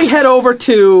 So now we head over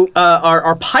to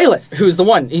our pilot, who's the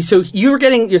one. So you're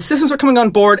getting your systems are coming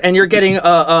on board, and you're getting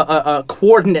a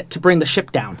coordinate to bring the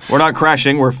ship down. We're not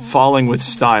crashing. We're falling with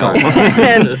style.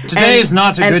 Today is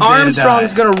not a good day to die. And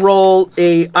Armstrong's going to roll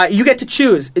a. You get to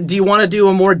choose. Do you want to do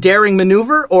a more daring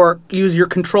maneuver or use your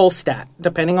control stat?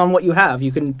 Depending on what you have,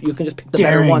 you can just pick the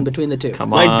better Daring. one between the two. Come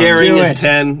My on. daring do is it.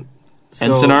 10.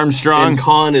 Ensign Armstrong. And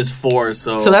con is 4,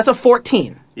 so... So that's a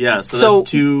 14. Yeah, so So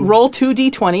that's 2... roll 2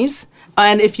 d20s,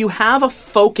 and if you have a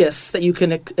focus that you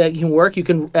can work, you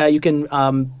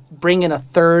can bring in a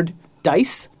third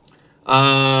dice.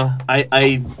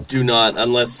 I do not,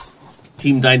 unless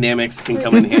team dynamics can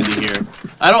come in handy here.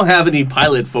 I don't have any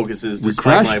pilot focuses despite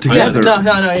crashed my together. pilot.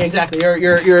 No, exactly.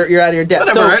 You're out of your depth.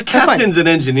 Whatever, So, a that's fine. captain's an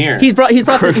engineer. He's brought He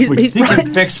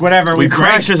can fix whatever We we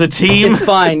crash as a team. It's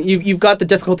fine. You've got the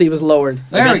difficulty was lowered.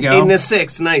 There we go. 8 and a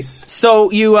 6, nice. So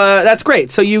you that's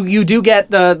great. So you do get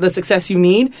the success you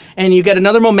need, and you get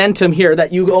another momentum here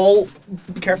that you all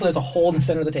be careful. There's a hole in the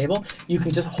center of the table. You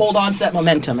can just hold on to that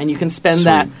momentum, and you can spend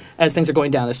that as things are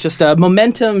going down. It's just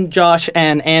momentum. Josh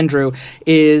and Andrew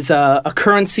is a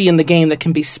currency in the game that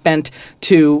can be spent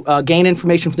to gain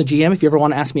information from the GM if you ever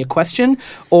want to ask me a question,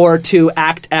 or to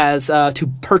act as to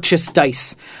purchase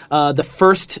dice. The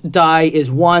first die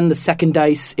is 1. The second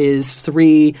dice is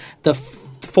 3. The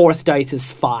fourth dice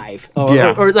is 5,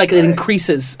 or like it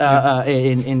increases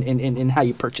in how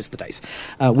you purchase the dice.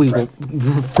 We will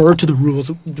refer to the rules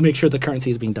to make sure the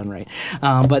currency is being done right.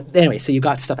 But anyway, so you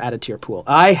got stuff added to your pool.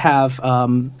 I have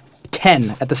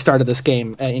 10 at the start of this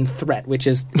game in threat, which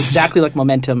is exactly like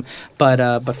momentum, but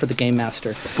for the game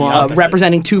master,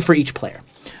 representing 2 for each player.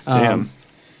 Damn.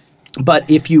 But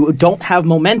if you don't have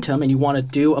momentum and you want to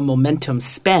do a momentum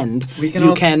spend, We can you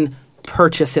also- can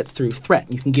purchase it through threat.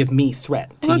 You can give me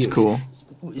threat to That's use. cool.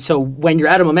 So when you're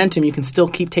out of momentum, you can still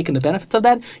keep taking the benefits of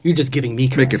that. You're just giving me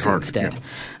currency Make it harder,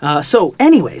 instead. So,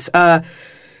 anyways, the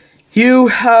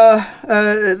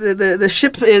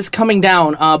ship is coming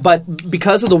down, but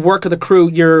because of the work of the crew,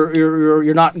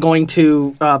 you're not going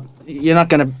to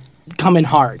come in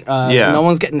hard. No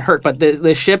one's getting hurt, but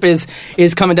the ship is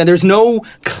coming down. There's no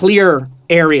clear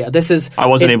area. This is I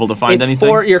wasn't able to find it's anything?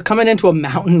 You're coming into a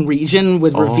mountain region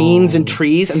with ravines and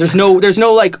trees, and there's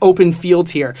no like open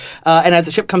fields here. And as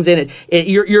the ship comes in,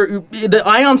 the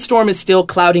ion storm is still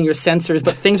clouding your sensors,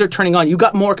 but things are turning on. You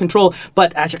got more control,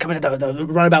 but as you're coming in, the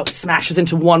runabout smashes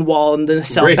into one wall, and then the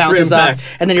cell Brace for bounces up,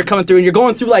 impact. and then you're coming through, and you're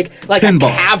going through like a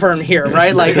Pinball. cavern here,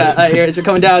 right? Like as you're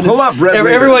coming down, Pull up, Red Raider.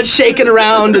 everyone's shaking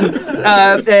around,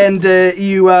 and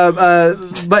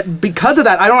but because of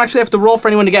that, I don't actually have to roll for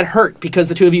anyone to get hurt because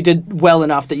the two of you did well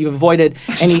enough that you avoided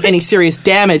any serious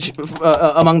damage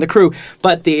among the crew.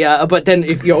 But then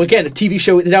if again a TV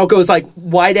show now goes like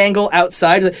wide angle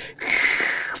outside.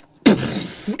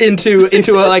 Into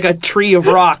like a tree of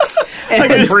rocks,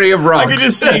 A tree of rocks. I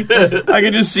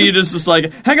could just see just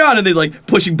like, hang on, and they like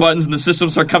pushing buttons and the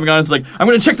systems start coming on. It's like, I'm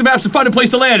gonna check the maps and find a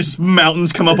place to land. It's just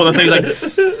mountains come up on the thing, like,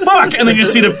 fuck, and then you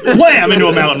just see the blam into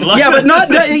a mountain. Yeah, but not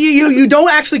you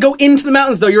don't actually go into the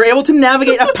mountains though. You're able to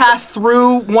navigate a path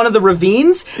through one of the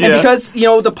ravines, and because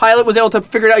the pilot was able to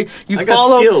figure it out, you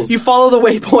follow the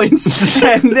waypoints,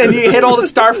 and you hit all the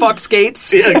Star Fox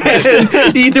gates,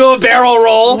 and you do a barrel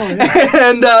roll,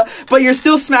 and but you're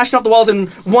still smashing off the walls, and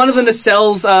one of the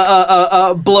nacelles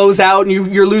blows out, and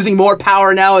you're losing more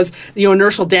power now as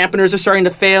inertial dampeners are starting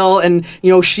to fail, and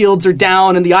shields are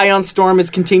down, and the ion storm is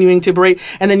continuing to berate,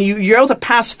 and then you're able to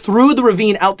pass through the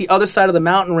ravine out the other side of the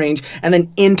mountain range, and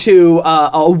then into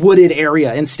a wooded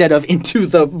area instead of into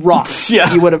the rocks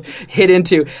you would have hit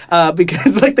into,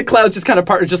 because like the clouds just kind of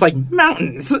part, just like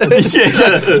mountains.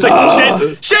 It's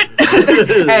like shit,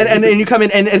 and then you come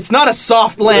in, and it's not a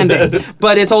soft landing,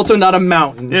 but it's also not a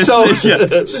mountain.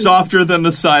 Softer than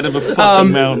the side of a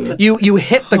fucking mountain. You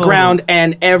hit the ground,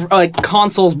 and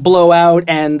consoles blow out,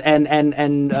 and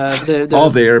all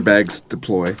the airbags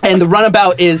deploy, and the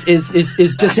runabout is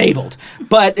disabled.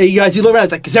 But as you look around,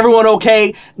 it's like, is everyone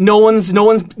okay? No one's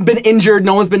been injured.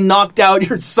 No one's been knocked out.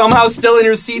 You're somehow still in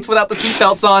your seats without the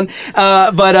seatbelts on.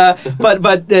 But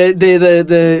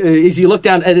as you look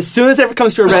down, and as soon as it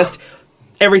comes to a rest,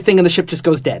 everything in the ship just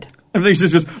goes dead.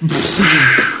 Everything's just.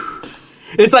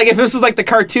 It's like if this was like the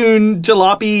cartoon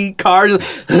jalopy car. And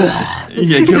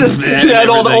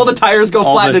all the tires go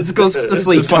flat and it just goes to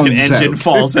sleep. The fucking engine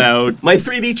falls out. My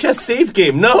 3D chess save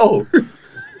game, no!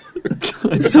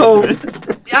 So,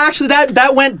 actually,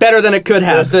 that went better than it could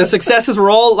have. The successes were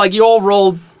all, you all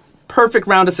rolled perfect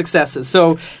round of successes.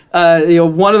 So,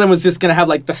 one of them was just going to have,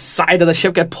 the side of the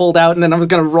ship get pulled out, and then I was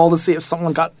going to roll to see if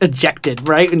someone got ejected,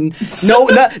 right? And none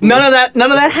of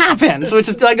that happened. So it's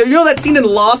just that scene in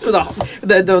Lost where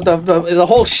the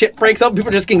whole ship breaks up, people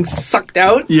are just getting sucked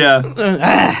out.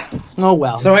 Yeah. Oh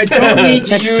well. So I don't need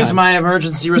to use my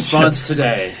emergency response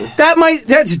today.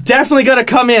 That's definitely going to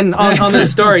come in on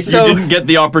this story. So you didn't get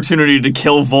the opportunity to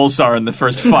kill Volsar in the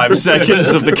first 5 seconds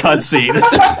of the cutscene.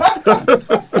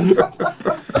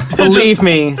 Believe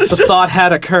me, the thought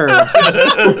had occurred.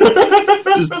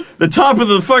 Just the top of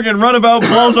the fucking runabout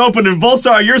blows open, and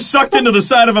Volsar, you're sucked into the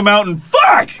side of a mountain.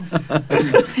 Fuck!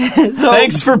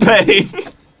 Thanks for paying.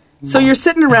 So you're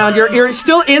sitting around, you're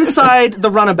still inside the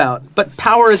runabout, but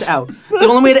power is out. The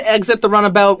only way to exit the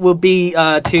runabout will be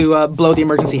to blow the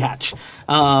emergency hatch.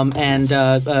 It's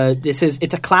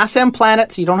a Class M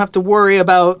planet, so you don't have to worry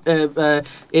about.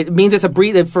 It means it's a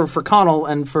breathe for Connell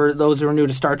and for those who are new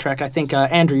to Star Trek. I think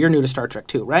Andrew, you're new to Star Trek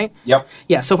too, right? Yep.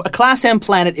 Yeah. So a Class M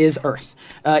planet is Earth.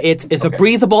 It's a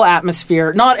breathable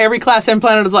atmosphere. Not every Class M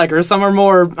planet is like Earth. Some are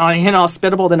more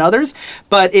inhospitable than others,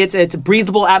 but it's a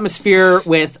breathable atmosphere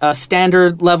with a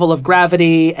standard level of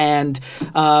gravity and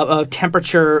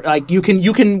temperature. Like you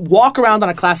can walk around on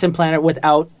a Class M planet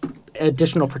without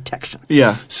additional protection.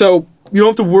 Yeah. So you don't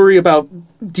have to worry about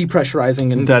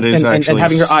depressurizing and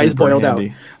having your eyes boiled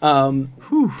handy out.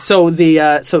 So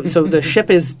the ship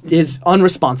is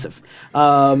unresponsive.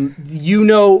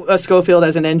 Schofield,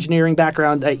 as an engineering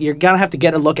background, you're gonna have to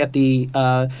get a look at the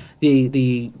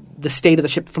state of the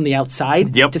ship from the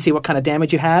outside to see what kind of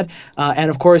damage you had,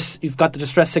 and of course you've got the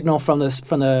distress signal from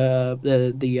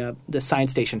the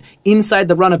science station inside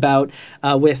the runabout.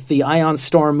 With the ion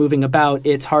storm moving about,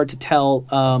 it's hard to tell.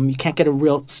 You can't get a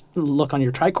real look on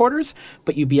your tricorders,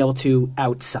 but you'd be able to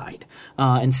outside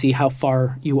and see how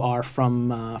far you are from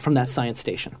that science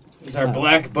station. Is our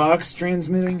black box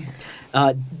transmitting?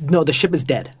 No, the ship is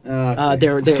dead.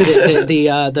 Okay.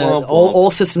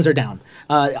 All systems are down.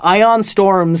 Ion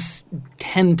storms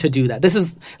tend to do that. This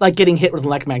is like getting hit with an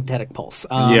electromagnetic pulse.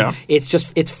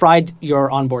 It's fried your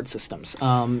onboard systems.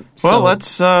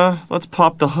 Let's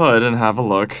pop the hood and have a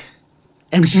look.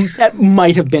 And that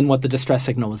might have been what the distress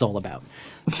signal was all about.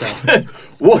 So.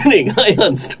 Warning,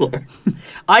 ion storm.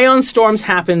 Ion storms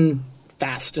happen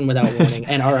fast and without warning,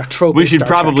 and are a trope. We should Star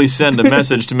probably Trek. send a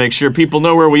message to make sure people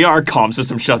know where we are. Comm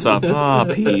system shuts off.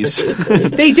 Peace.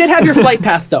 They did have your flight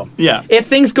path, though. Yeah. If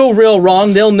things go real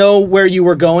wrong, they'll know where you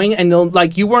were going, and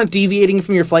you weren't deviating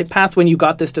from your flight path when you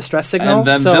got this distress signal. And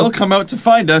then they'll come out to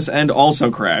find us and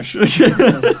also crash.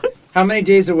 Yes. How many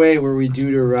days away were we due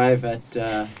to arrive at?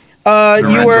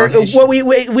 You were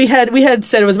we had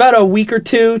said it was about a week or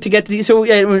two to get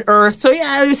to Earth. So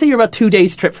yeah, I would say you're about 2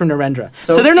 days trip from Narendra.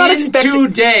 So they're not expecting 2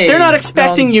 days. They're not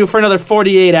expecting you for another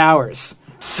 48 hours.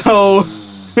 So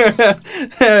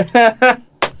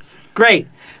great,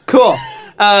 cool.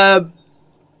 All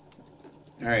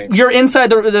right. You're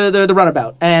inside the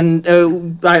runabout, and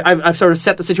I've sort of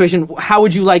set the situation. What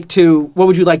would you like to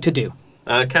do?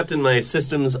 Captain, my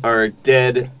systems are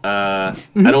dead. I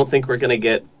don't think we're going to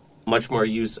get much more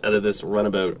use out of this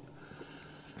runabout.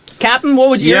 Captain, what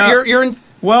would you? Yeah. You're in.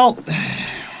 Well,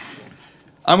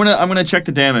 I'm gonna check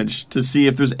the damage to see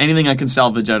if there's anything I can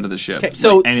salvage out of the ship. Okay,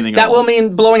 so Like, anything at that all. will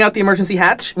mean blowing out the emergency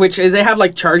hatch, which is they have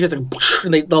like charges, and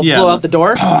they'll Yeah. blow out the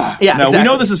door. Yeah, Now exactly. we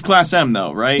know this is Class M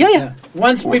though, right? Yeah.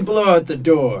 Once we blow out the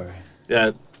door,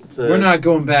 Yeah, it's we're not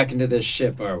going back into this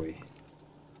ship, are we?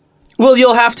 Well,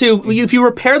 you'll have to if you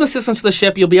repair the systems to the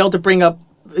ship, you'll be able to bring up.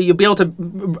 You'll be able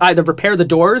to either repair the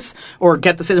doors or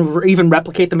get the system, or even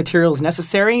replicate the materials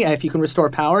necessary. If you can restore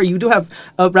power, you do have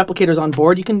replicators on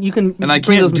board. You can. And I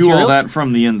bring can't those do all materials. that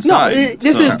from the No, inside.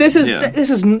 this Yeah.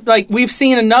 is like we've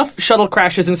seen enough shuttle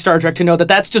crashes in Star Trek to know that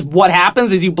that's just what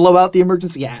happens is you blow out the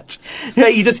emergency hatch.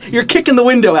 You're kicking the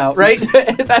window out, right?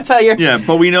 That's how you're. Yeah,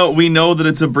 but we know that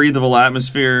it's a breathable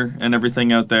atmosphere and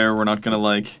everything out there. We're not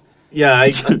gonna Yeah,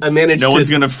 I managed no to... one's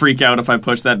gonna freak out if I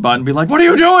push that button and be like, "What are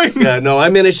you doing?" Yeah, no, I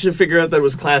managed to figure out that it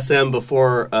was Class M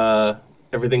before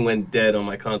everything went dead on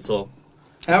my console.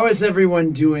 How is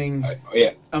everyone doing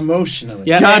Yeah. emotionally?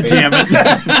 Yeah. God damn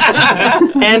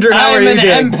it! Andrew, how are I'm you an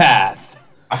doing? empath.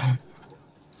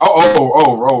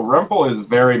 Rempel is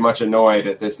very much annoyed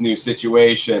at this new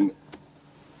situation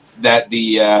that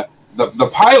the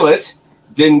pilot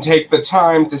didn't take the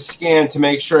time to scan to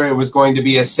make sure it was going to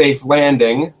be a safe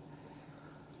landing.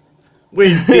 We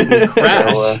didn't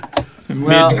crash.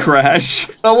 Mid crash.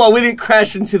 Oh, well, we didn't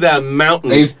crash into that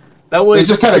mountain. He's That was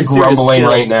just kind of some serious grumbling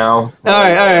skill. right now. All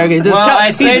right, okay. Well, I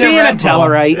He's say to being a Red Bull-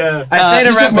 Tellarite. Yeah. I say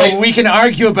to He's just Red Bull, like- we can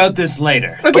argue about this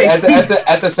later. But Okay.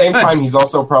 at the same time, he's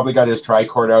also probably got his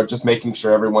tricord out, just making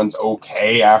sure everyone's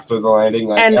okay after the landing.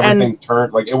 Like And- everything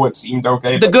turned, like it would seemed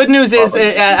okay. The but good news is,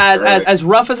 probably as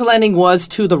rough as the landing was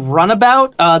to the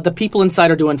runabout, the people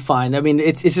inside are doing fine. I mean,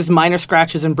 it's just minor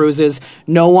scratches and bruises.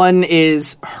 No one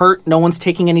is hurt. No one's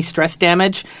taking any stress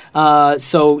damage.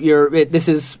 So this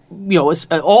is,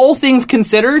 all things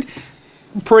considered,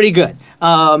 pretty good.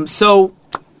 So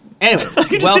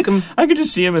anyway, welcome. I could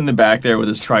just see him in the back there with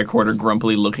his tricorder,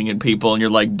 grumpily looking at people, and you're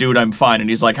like, "Dude, I'm fine." And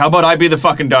he's like, "How about I be the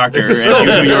fucking doctor and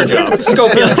you do your job?"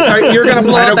 Schofield, you're going to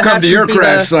blow I out don't the come hatch to your and be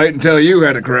crash site and tell you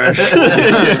had a crash.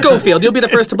 Schofield, you'll be the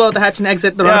first to blow out the hatch and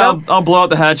exit the Yeah, runabout. I'll blow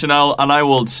out the hatch and I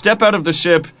will step out of the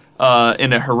ship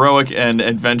in a heroic and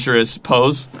adventurous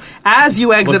pose. As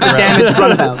you exit the Look damaged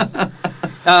runabout,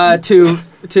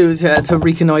 to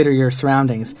reconnoiter your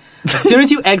surroundings. As soon as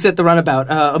you exit the runabout,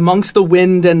 amongst the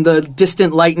wind and the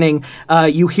distant lightning,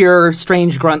 you hear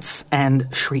strange grunts and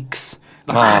shrieks.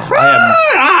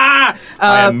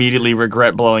 I immediately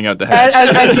regret blowing out the hatch.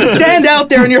 As you stand out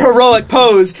there in your heroic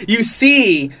pose, you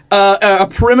see a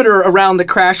perimeter around the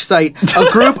crash site. A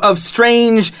group of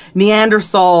strange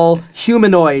Neanderthal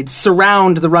humanoids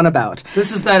surround the runabout.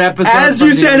 This is that episode. As from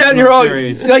you the stand out in your original own,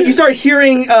 series. like you start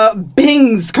hearing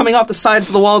bings coming off the sides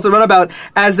of the walls of the runabout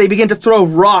as they begin to throw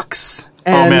rocks.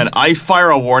 Oh And man, I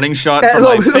fire a warning shot from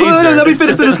my no, phaser. let me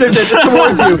finish the description. It's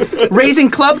towards you, raising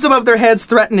clubs above their heads,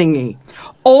 threatening me.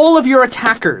 All of your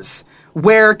attackers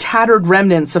wear tattered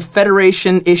remnants of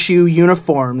Federation-issue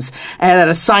uniforms that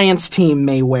a science team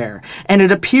may wear, and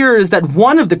it appears that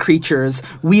one of the creatures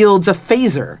wields a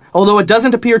phaser, although it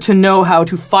doesn't appear to know how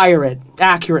to fire it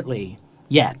accurately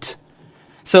yet.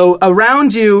 So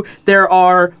around you, there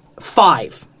are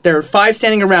 5. There are 5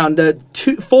 standing around.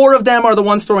 4 of them are the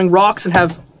ones throwing rocks and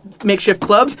have makeshift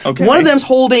clubs. Okay. One of them's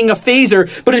holding a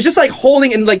phaser, but it's just like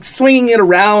holding and like swinging it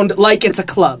around like it's a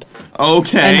club.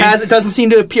 Okay. And it doesn't seem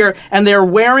to appear. And they're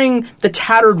wearing the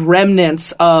tattered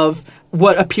remnants of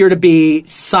what appear to be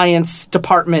Science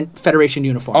Department Federation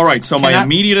uniforms. All right, so my I-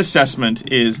 immediate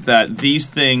assessment is that these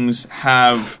things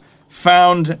have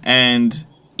found and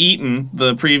eaten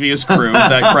the previous crew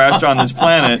that crashed on this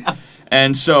planet.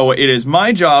 And so it is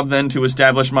my job then to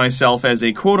establish myself as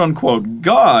a quote-unquote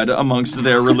god amongst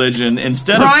their religion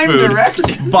instead Prime of food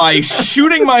directive. by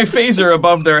shooting my phaser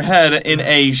above their head in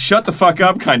a shut the fuck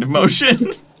up kind of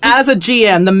motion. As a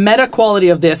GM, the meta quality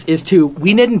of this is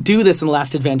we didn't do this in the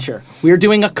last adventure. We are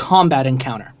doing a combat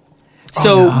encounter.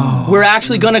 So we're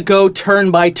actually going to go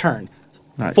turn by turn.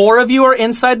 Nice. 4 of you are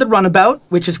inside the runabout,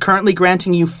 which is currently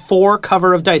granting you 4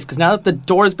 cover of dice. Because now that the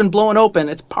door's been blown open,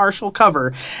 it's partial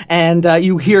cover. And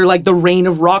you hear like the rain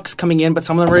of rocks coming in, but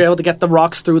some of them are able to get the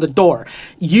rocks through the door.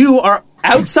 You are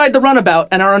outside the runabout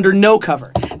and are under no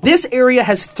cover. This area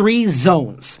has 3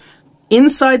 zones.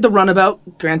 Inside the runabout,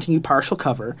 granting you partial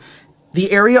cover.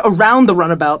 The area around the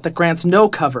runabout that grants no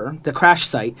cover, the crash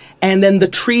site, and then the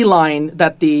tree line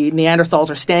that the Neanderthals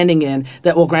are standing in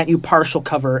that will grant you partial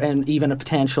cover and even a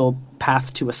potential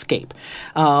path to escape.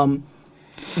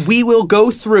 we will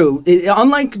go through.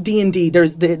 Unlike D&D,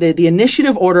 there's the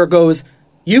initiative order goes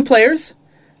you players,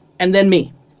 and then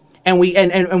me. And we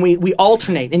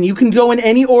alternate, and you can go in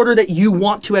any order that you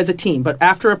want to as a team. But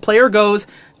after a player goes,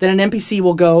 then an NPC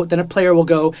will go, then a player will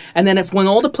go, and then when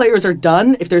all the players are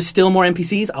done, if there's still more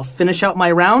NPCs, I'll finish out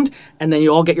my round, and then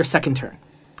you all get your second turn.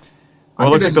 Well,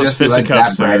 it looks like those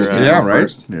fisticuffs are... Yeah,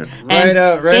 right.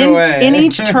 Yeah. Right away. In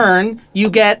each turn,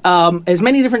 you get as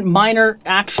many different minor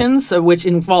actions, which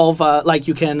involve, like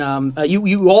you can...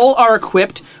 you all are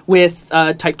equipped with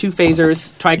Type 2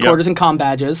 phasers, tricorders, and comm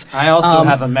badges. I also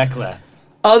have a mechleth.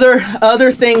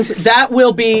 Other things that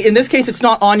will be, in this case, it's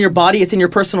not on your body; it's in your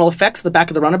personal effects, the back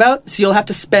of the runabout. So you'll have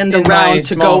to spend a In my round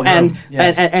to go small and room,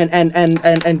 yes.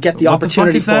 and get the What the fuck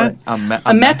opportunity is for that? it.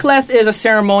 A mechleth is a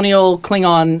ceremonial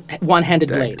Klingon one-handed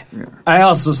blade. I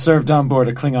also served on board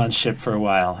a Klingon ship for a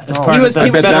while. As part He of was- the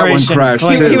I bet that one Federation crashed,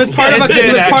 Klingon- too. He was part of a. It He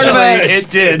did, was part of actually. a. It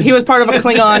did. He was part of a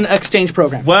Klingon exchange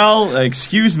program. Well,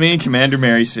 excuse me, Commander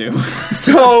Mary Sue.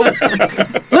 So,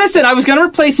 listen, I was going to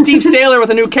replace Steve Saylor with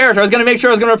a new character. I was going to make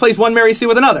sure I was going to replace one Mary Sue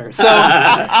with another. So,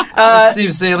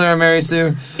 Steve Saylor and Mary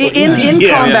Sue. in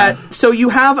Yeah. combat, so you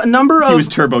have a number He of was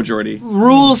Turbo Jordy.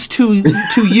 rules to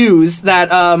use that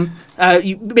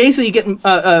you basically get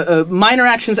minor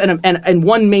actions and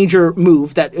one major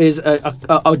move that is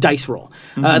a dice roll.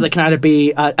 That can either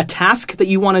be a task that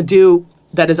you want to do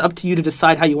that is up to you to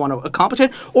decide how you want to accomplish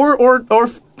it, or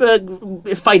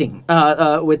fighting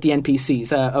with the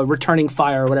NPCs, returning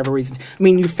fire or whatever reason. I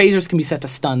mean, your phasers can be set to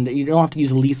stun. You don't have to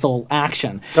use a lethal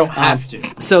action. Don't have to.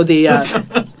 So the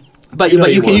but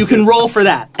you can roll for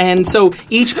that, and so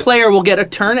each player will get a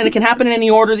turn, and it can happen in any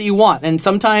order that you want. And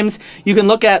sometimes you can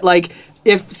look at, like,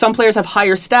 if some players have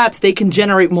higher stats, they can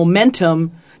generate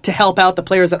momentum to help out the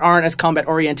players that aren't as combat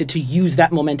oriented to use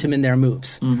that momentum in their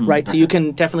moves, right? So you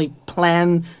can definitely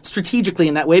plan strategically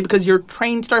in that way because you're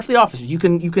trained Starfleet officers. You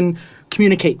can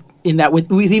communicate in that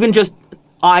with even just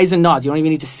eyes and nods. You don't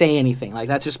even need to say anything. Like,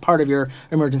 that's just part of your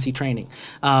emergency training.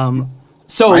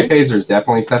 So My phaser's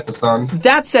definitely set to stun.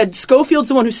 that said, Schofield's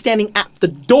the one who's standing at the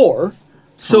door,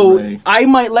 so Alrighty. I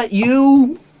might let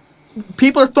you.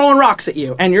 People are throwing rocks at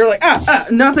you, and you're like,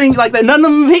 nothing like that. None of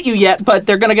them hit you yet, but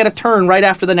they're gonna get a turn right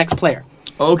after the next player.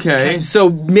 Okay. So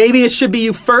maybe it should be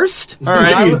you first. All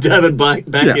right. You dive it back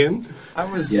in. I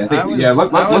was, Yeah, I think- I was, yeah,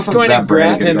 let- I was let's going to let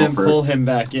Brandon grab him go and first. pull him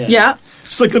back in. Yeah.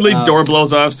 Just like the door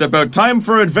blows off, step out. Time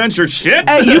for adventure. Shit.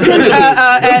 You can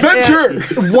Adventure!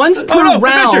 once per Oh, no,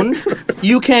 round.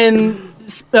 You can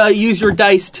use your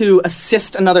dice to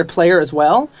assist another player as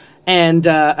well, and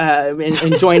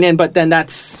join in. But then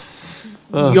that's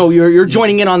you're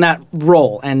joining in on that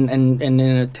roll, and in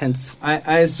a tense.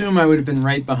 I assume I would have been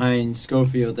right behind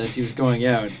Schofield as he was going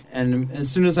out, and as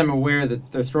soon as I'm aware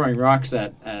that they're throwing rocks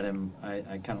at him, I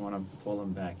kind of want to pull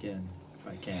him back in if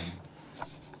I can.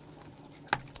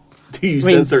 Do you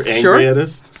sense they're angry sure. at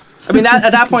us? I mean, at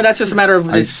that point, that's just a matter of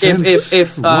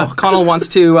if Connell wants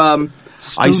to.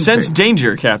 I sense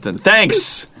danger, Captain.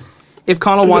 Thanks. If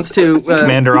Connell wants to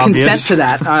Commander consent Obvious. to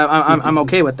that, I'm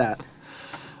okay with that.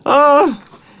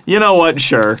 You know what?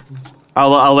 Sure.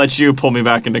 I'll let you pull me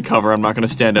back into cover. I'm not going to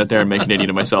stand out there and make an idiot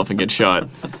of myself and get shot.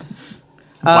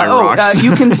 By rocks.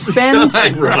 You can spend.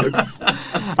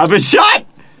 I've been shot!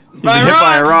 You've been hit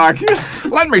by a rock.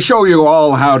 Let me show you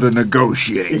all how to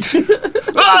negotiate. Run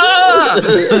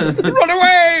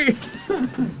away!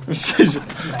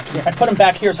 I put him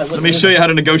back here, so I Let me show you how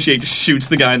to negotiate. Shoots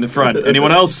the guy in the front.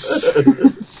 Anyone else?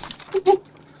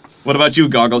 What about you,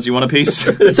 Goggles? You want a piece?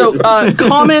 So,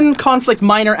 common conflict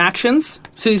minor actions.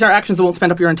 So these are actions that won't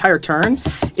spend up your entire turn.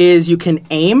 Is you can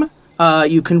aim.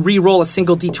 You can re-roll a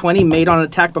single d20 made on an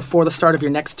attack before the start of your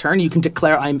next turn. You can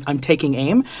declare, I'm taking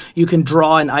aim. You can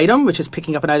draw an item, which is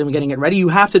picking up an item and getting it ready. You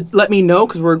have to let me know,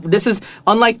 because this is,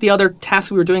 unlike the other tasks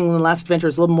we were doing in the last adventure,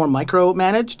 it's a little more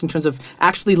micro-managed in terms of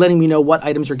actually letting me know what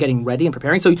items you're getting ready and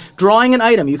preparing. So drawing an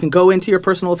item, you can go into your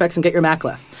personal effects and get your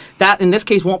Macleth. That, in this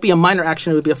case, won't be a minor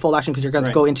action. It would be a full action because you're going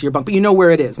to go into your bunk. But you know where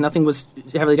it is. Nothing was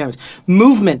heavily damaged.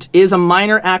 Movement is a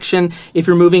minor action if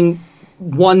you're moving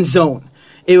one zone.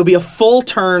 It will be a full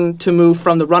turn to move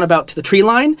from the runabout to the tree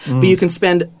line, but you can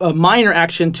spend a minor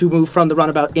action to move from the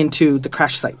runabout into the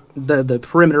crash site, the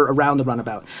perimeter around the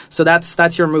runabout. So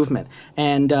that's your movement.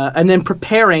 And then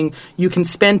preparing, you can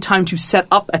spend time to set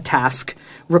up a task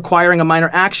requiring a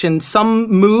minor action. Some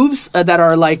moves that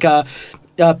are like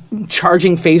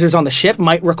charging phasers on the ship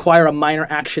might require a minor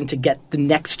action to get the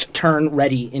next turn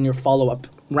ready in your follow-up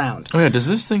round. Oh yeah, does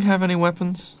this thing have any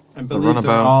weapons? I believe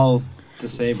they're all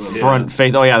disabled. Front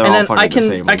face. Oh yeah, they're And all then fucking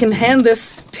disabled. I can hand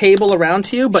this table around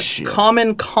to you, but Shit.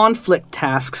 common conflict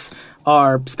tasks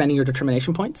are spending your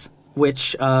determination points,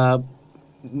 which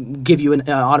give you an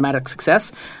automatic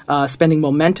success. Spending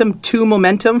momentum, 2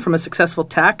 momentum from a successful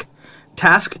task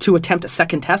to attempt a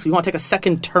second task. If you want to take a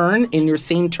second turn in your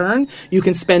same turn, you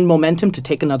can spend momentum to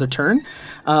take another turn.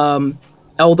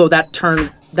 Although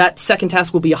that second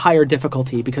task will be a higher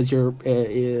difficulty because you're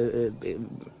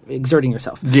exerting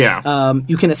yourself. Yeah.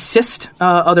 You can assist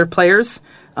other players,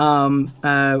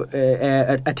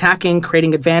 attacking,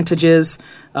 creating advantages.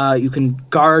 You can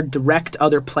guard, direct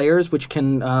other players, which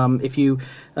can, if you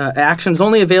actions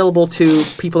only available to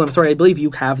people in authority. I believe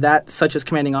you have that, such as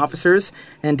commanding officers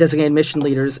and designated mission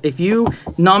leaders. If you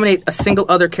nominate a single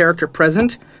other character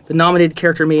present, the nominated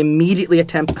character may immediately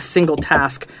attempt a single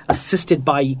task assisted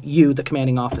by you, the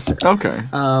commanding officer. Okay.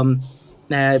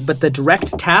 But the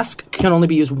direct task can only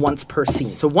be used once per scene.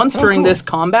 So once during this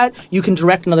combat, you can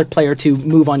direct another player to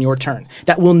move on your turn.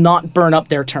 That will not burn up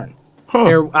their turn.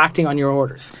 They're acting on your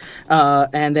orders.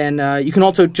 And then you can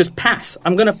also just pass.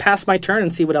 I'm going to pass my turn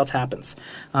and see what else happens.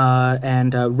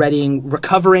 Readying,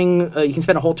 recovering. You can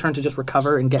spend a whole turn to just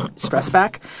recover and get stress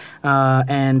back.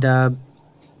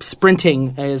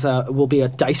 Sprinting will be a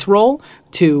dice roll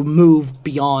to move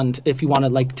beyond. If you want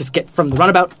to just get from the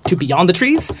runabout to beyond the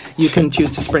trees, you can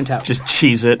choose to sprint out. Just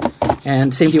cheese it.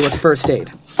 And same deal with first aid.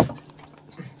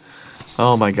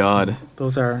 Oh my god.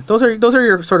 Those are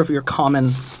your sort of your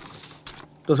common.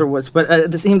 Those are what's, but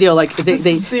the same deal. Like they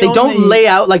don't lay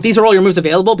out like these are all your moves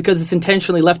available because it's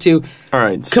intentionally left to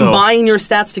combine your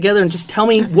stats together and just tell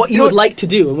me what you would like to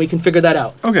do and we can figure that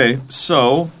out. Okay,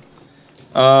 so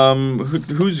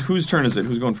whose turn is it?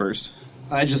 Who's going first?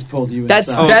 I just pulled you that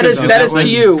inside. is to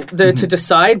you to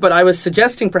decide, but I was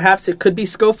suggesting perhaps it could be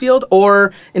Schofield,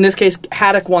 or in this case,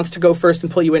 Haddock wants to go first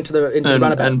and pull you into the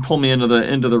runabout. And pull me into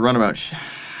the runabout.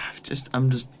 I'm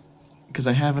just because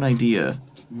I have an idea.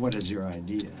 What is your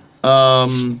idea?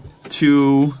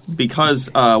 Because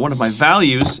one of my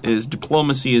values is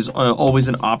diplomacy is always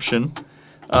an option.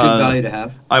 Good value to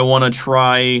have. I want to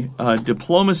try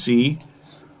diplomacy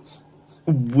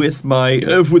with my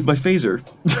phaser.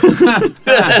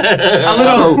 A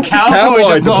little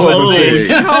cowboy diplomacy.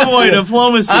 Cowboy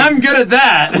diplomacy. I'm good at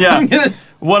that. Yeah.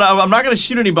 I'm not going to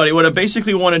shoot anybody. What I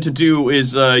basically wanted to do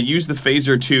is use the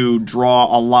phaser to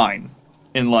draw a line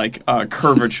in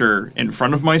curvature in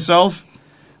front of myself,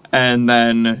 and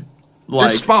then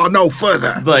this far no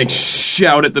further.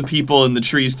 Shout at the people in the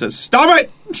trees to stop it.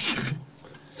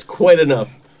 It's quite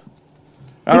enough.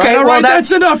 All right,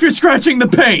 that's enough. You're scratching the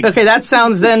paint. Okay, that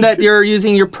sounds then that you're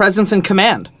using your presence and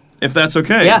command. If that's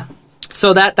okay. Yeah.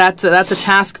 So that's a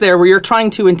task there where you're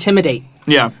trying to intimidate.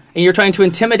 Yeah. And you're trying to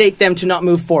intimidate them to not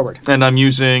move forward. And I'm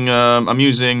using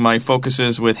my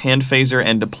focuses with hand phaser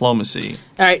and diplomacy.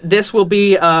 All right, this will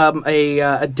be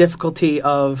a difficulty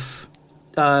of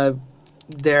it's going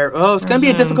to be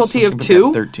a difficulty of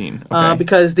 2. 13. Okay.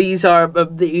 Because these are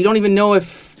you don't even know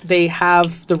if they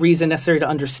have the reason necessary to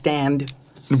understand.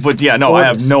 But yeah, no, orders. I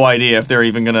have no idea if they're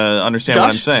even going to understand what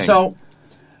I'm saying. So,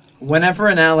 whenever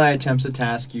an ally attempts a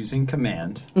task using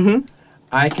command,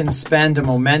 I can spend a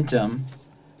momentum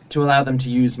to allow them to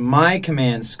use my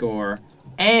command score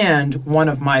and one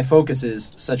of my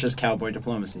focuses, such as cowboy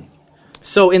diplomacy.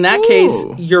 So in that case,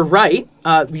 you're right.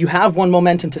 You have 1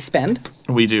 momentum to spend.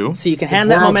 We do. So you can hand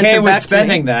that momentum back to me.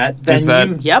 Spending that,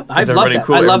 then Yep, I love that.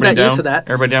 Cool? I love that use of that.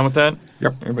 Everybody down with that?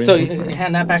 Yep. So you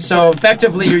hand that back. So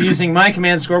effectively, you're using my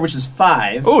command score, which is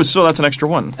 5. Oh, so that's an extra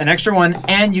 1. An extra 1,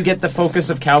 and you get the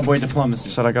focus of cowboy diplomacy.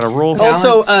 So I got to roll.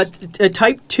 Also,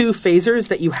 type 2 phasers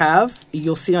that you have,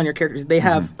 you'll see on your characters, they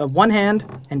have a 1 hand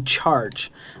and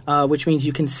charge, which means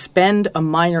you can spend a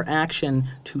minor action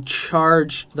to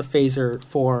charge the phaser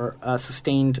for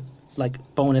sustained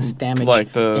bonus damage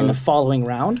in the following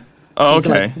round. Oh,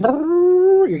 so okay.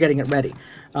 You're getting it ready.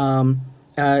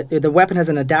 The weapon has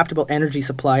an adaptable energy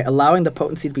supply, allowing the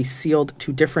potency to be scaled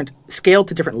to different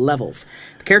levels.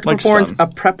 The character performs a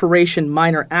preparation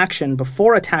minor action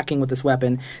before attacking with this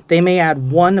weapon. They may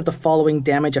add 1 of the following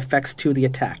damage effects to the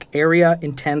attack: area,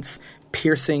 intense,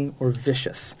 piercing, or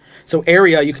vicious. So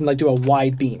area, you can do a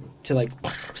wide beam to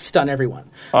stun everyone.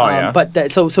 Oh yeah.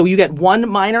 But so you get 1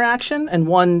 minor action and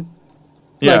 1.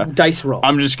 Dice roll.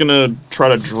 I'm just going to try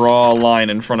to draw a line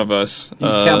in front of us.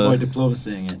 He's cowboy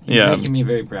diplomacying it. He's making me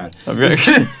very proud.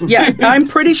 Yeah, I'm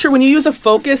pretty sure when you use a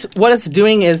focus, what it's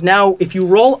doing is now if you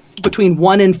roll between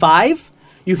 1 and 5,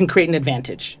 you can create an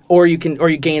advantage, or you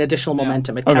gain additional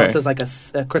momentum. It counts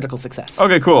as a critical success.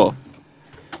 Okay, cool.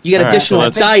 You get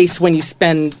additional dice when you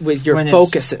spend with your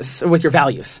focuses, with your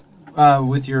values.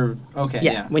 With your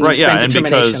when you spend and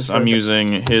because I'm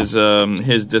using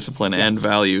his discipline and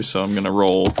value, so I'm going to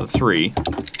roll the 3.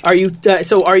 Are you?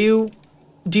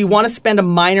 Do you want to spend a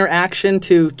minor action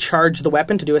to charge the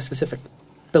weapon to do a specific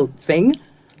built thing.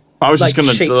 I was just Like,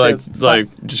 gonna shape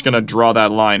just gonna draw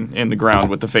that line in the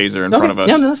ground with the phaser in front of us.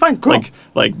 Yeah, no, that's fine. Cool.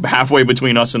 Like halfway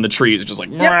between us and the trees, it's just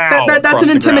like Yeah, that's across an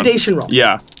the ground. intimidation roll.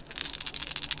 Yeah.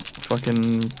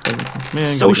 Fucking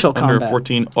command, Social under combat.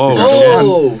 14.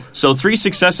 Oh. Shit. So 3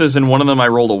 successes and one of them I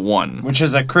rolled a 1. Which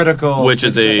is a critical. Which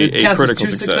is success. It a counts as critical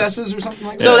 2 success. successes or something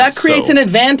like So that. that creates an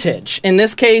advantage. In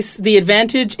this case, the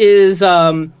advantage is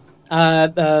I'm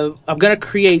going to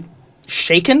create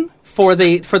shaken for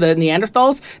the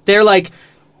Neanderthals. They're like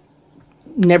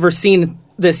never seen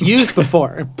this used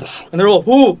before, and they're all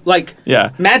ooh like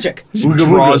magic. He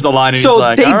draws the line and So he's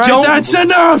like, they all right, don't- that's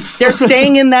enough. They're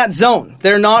staying in that zone.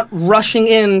 They're not rushing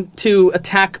in to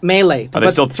attack melee. Are they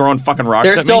still throwing fucking rocks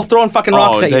They're at still me? throwing fucking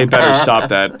rocks at you. They better stop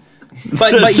that.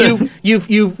 But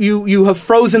you have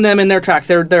frozen them in their tracks.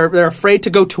 They're afraid to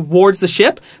go towards the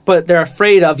ship, but they're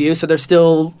afraid of you, so they're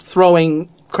still throwing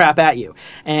crap at you.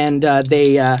 And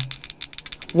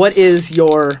what is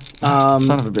your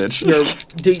Son of a bitch.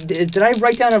 did I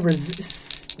write down a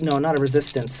No, not a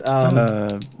resistance.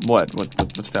 What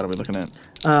stat are we looking at?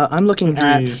 I'm looking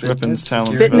Injuries, at weapons,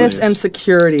 talents, fitness abilities. and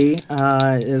security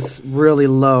is really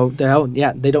low.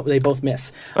 They both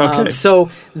miss. Okay.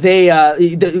 So the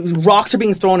rocks are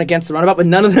being thrown against the runabout, but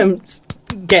none of them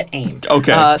get aimed.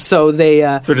 Okay. So they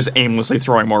They're just aimlessly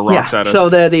throwing more rocks at us. So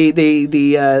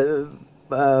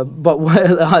but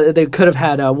they could have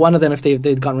had one of them if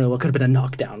they'd gotten real well. Could have been a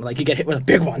knockdown. Like you get hit with a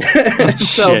big one.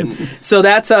 So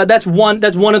that's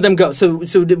one of them goes. So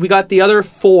we got the other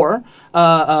 4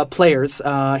 players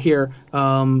here.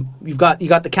 You got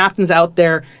the captains out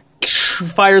there.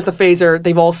 Fires the phaser.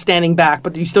 They've all standing back,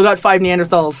 but you still got 5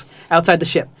 Neanderthals outside the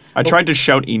ship. I tried to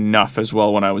shout enough as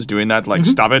well when I was doing that, like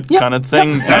stop it kind of thing.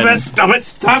 Yep. Stop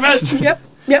it!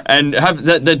 Yep. And do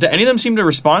any of them seem to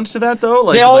respond to that though?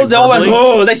 Like, They all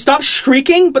verbally? they stop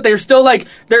shrieking, but they're still like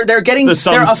they're they're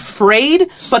afraid,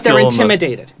 but they're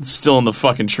intimidated. Still in the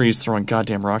fucking trees throwing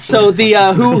goddamn rocks. So at the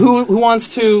who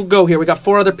wants to go here? We got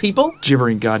 4 other people.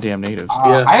 gibbering goddamn natives.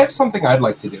 I have something I'd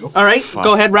like to do. All right,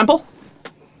 go ahead, Rempel.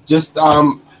 Just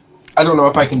I don't know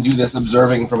if I can do this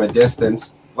observing from a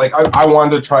distance. Like I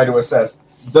wanted to try to assess.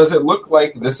 Does it look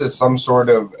like this is some sort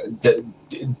of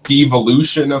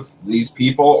devolution of these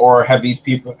people, or have these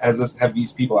people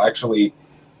actually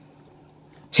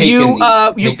taken?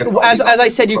 As I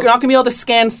said, you're not going to be able to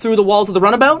scan through the walls of the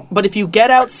runabout. But if you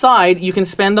get outside, you can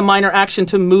spend the minor action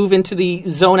to move into the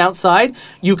zone outside.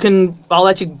 I'll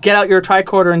let you get out your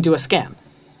tricorder and do a scan,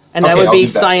 and that Okay, would I'll be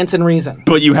do that. science and reason.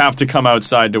 But you have to come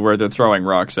outside to where they're throwing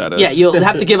rocks at us. Yeah, you'll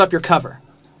have to give up your cover.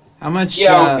 How much?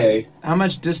 Yeah, okay. How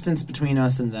much distance between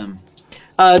us and them?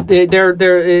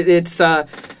 It's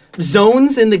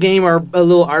zones in the game are a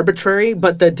little arbitrary,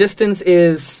 but the distance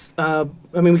is.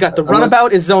 We got the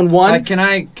runabout is zone 1. Can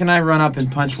I run up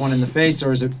and punch one in the face,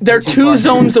 or is it? They're too 2 far?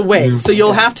 zones away, so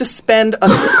you'll have to spend a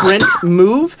sprint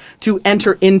move to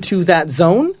enter into that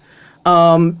zone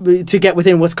to get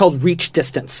within what's called reach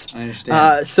distance. I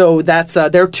understand. So that's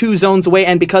they're 2 zones away,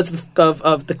 and because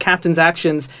of the captain's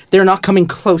actions, they're not coming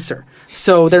closer.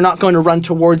 So they're not going to run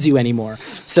towards you anymore.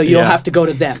 So you'll have to go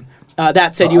to them.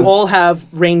 That said, you all have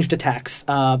ranged attacks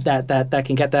that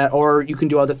can get that, or you can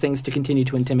do other things to continue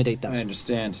to intimidate them. I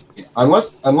understand.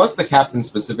 Unless the captain's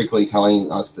specifically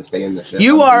telling us to stay in the ship.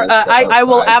 You I'm are. gonna step I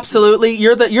will outside. absolutely.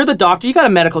 You're the doctor. You got a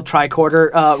medical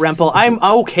tricorder, Rempel. I'm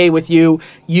okay with you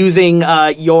using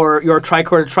your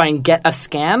tricorder to try and get a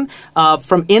scan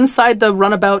from inside the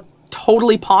runabout.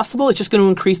 Totally possible. It's just going to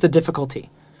increase the difficulty.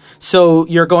 So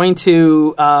you're going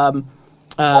to.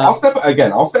 I'll step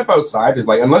outside. Is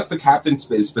like unless the captain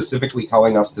is specifically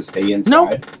telling us to stay inside. No,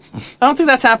 I don't think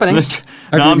that's happening.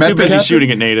 No, I'm met too the busy captain?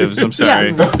 shooting at natives. I'm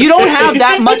sorry. Yeah, you don't have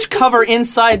that much cover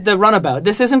inside the runabout.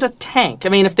 This isn't a tank. I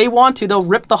mean, if they want to, they'll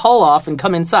rip the hull off and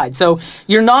come inside. So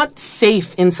you're not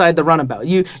safe inside the runabout.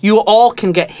 You all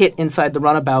can get hit inside the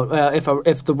runabout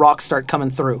if the rocks start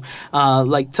coming through.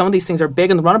 Like some of these things are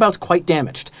big, and the runabout's quite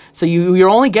damaged. So you're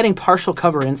only getting partial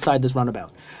cover inside this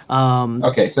runabout.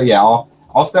 Okay, so yeah,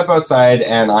 I'll step outside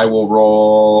and I will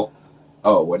roll.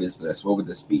 Oh, what is this? What would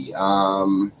this be?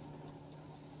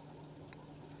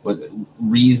 Was it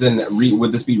reason?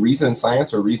 Would this be reason and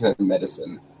science or reason and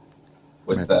medicine?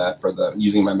 With for the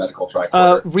using my medical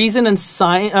tricorder. Reason and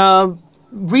science.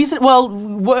 Reason.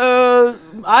 Well,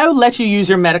 I would let you use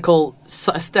your medical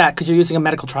stat because you're using a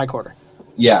medical tricorder.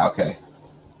 Yeah. Okay.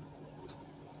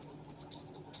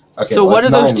 Okay. So well, what are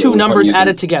it's those 9 two if I'm numbers using-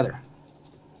 added together?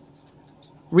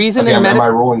 Reason Okay, and am I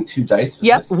medicine. rolling 2 dice? For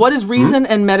Yep. this? What is reason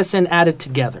and medicine added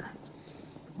together?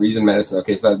 Reason medicine.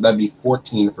 Okay, so that'd be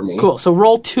 14 for me. Cool. So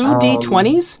roll 2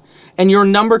 d20s, and your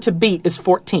number to beat is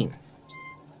 14.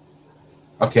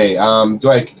 Okay. Do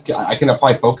I can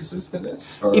apply focuses to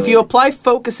this? Or? If you apply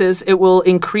focuses, it will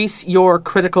increase your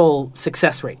critical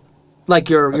success rate, like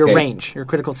your Okay. range, your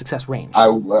critical success range.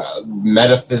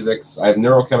 Metaphysics. I have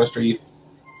neurochemistry,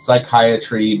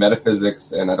 psychiatry,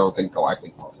 metaphysics, and I don't think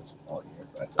galactic politics will fall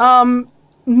here. But,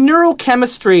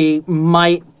 Neurochemistry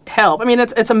might help. I mean,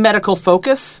 it's a medical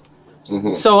focus,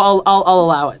 so I'll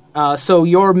allow it. So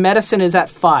your medicine is at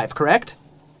 5, correct?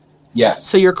 yes.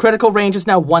 So your critical range is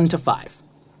now 1 to 5.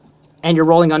 And you're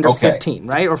rolling under Okay. 15,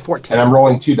 right? Or 14. And I'm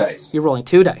rolling 2 dice. You're rolling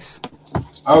 2 dice.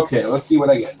 Okay, let's see what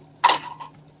I get.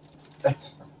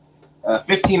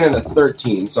 15 and a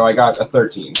 13, so I got a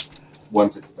 13. 1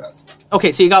 success.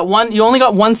 Okay, so you only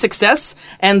got 1 success,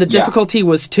 and the Yeah. difficulty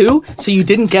was 2, so you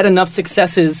didn't get enough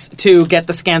successes to get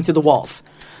the scan through the walls.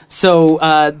 So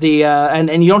and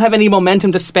you don't have any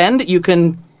momentum to spend. You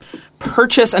can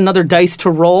purchase another dice to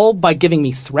roll by giving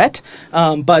me threat.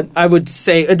 But I would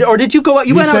say, or did you go out?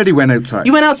 You He went said out, he went outside.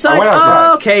 You went outside. I went outside.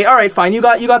 Oh, okay, all right, fine. You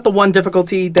got the 1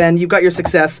 difficulty. Then you got your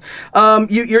success.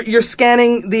 You're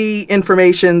scanning the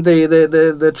information.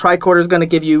 The tricorder is going to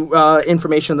give you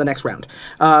information in the next round.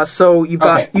 So you've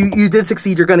got Okay. you did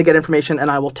succeed. You're going to get information, and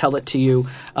I will tell it to you.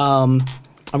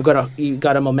 You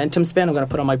got a momentum spin. I'm gonna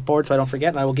put on my board so I don't forget,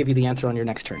 and I will give you the answer on your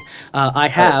next turn. I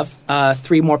have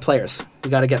 3 more players. We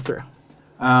got to get through.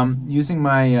 Using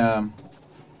my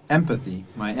empathy,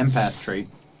 my empath trait,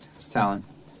 talent,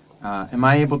 am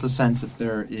I able to sense if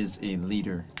there is a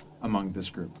leader among this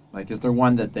group? Like, is there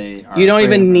one that they are You don't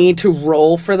afraid even of? need to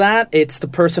roll for that. It's the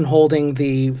person holding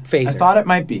the phaser. I thought it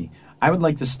might be. I would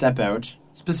like to step out,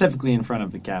 specifically in front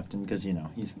of the captain, because,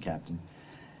 he's the captain.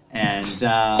 And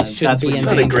that's be what in He's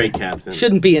not a danger. great captain.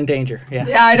 Shouldn't be in danger. Yeah.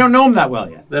 Yeah, I don't know him that well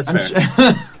yet. That's I'm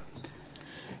fair.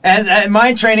 As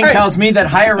my training All right. tells me that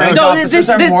higher rank No, officers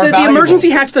are more the valuable. emergency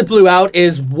hatch that blew out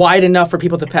is wide enough for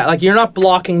people to pass. Like, you're not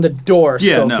blocking the door,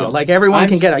 Yeah, Schofield. no. Like, everyone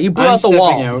can get out. You blew I'm out the stepping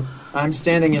wall. out. I'm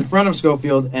standing in front of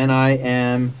Schofield, and I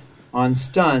am on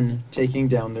stun, taking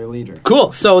down their leader.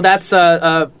 Cool. So that's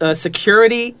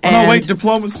security Oh, and no, wait,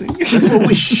 diplomacy. That's what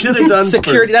we should have done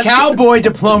security. first. That's Cowboy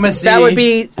diplomacy. that would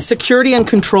be security and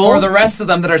control. for the rest of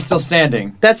them that are still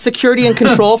standing. That's security and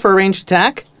control for a ranged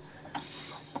attack.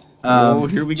 Oh,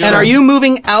 here we go. And are you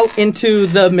moving out into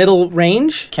the middle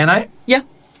range? Can I? Yeah.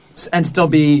 And still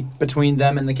be between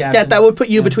them and the captain? Yeah, that would put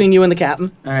you between you and the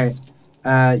captain. All right.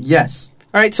 Yes.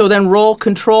 All right, so then roll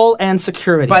control and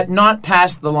security. But not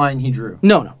past the line he drew.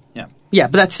 no. Yeah. Yeah,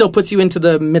 but that still puts you into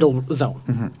the middle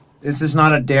zone. Is this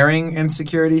not a daring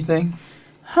insecurity thing?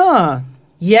 Huh.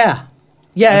 Yeah.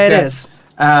 Yeah, Okay. it is.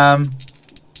 And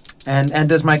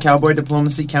does my cowboy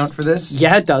diplomacy count for this?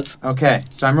 Yeah, it does. Okay,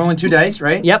 so I'm rolling 2 dice,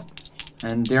 right? Yep.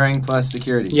 And daring plus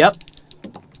security. Yep.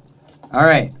 All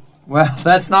right. Well,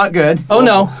 that's not good. Oh,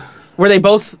 no. Were they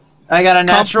both... I got a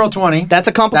natural 20. That's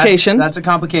a complication. That's a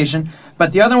complication.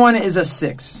 But the other one is a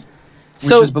 6, which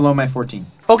So- is below my 14.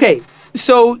 Okay,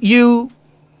 so your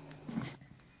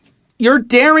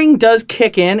daring does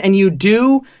kick in, and you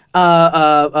do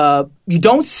you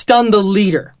don't stun the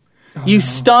leader. You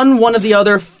stun one of the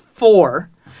other 4,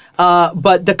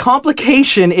 but the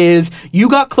complication is you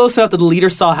got close enough that the leader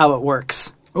saw how it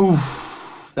works.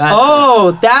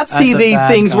 That's That's a the bad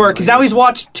things work. Because now he's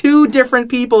watched 2 different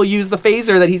people use the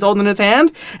phaser that he's holding in his hand,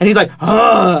 and he's like,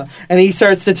 ugh, and he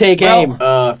starts to take aim.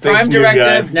 Thanks, Prime new guy.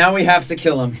 directive. Now we have to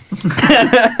kill him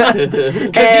because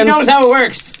he And- knows how it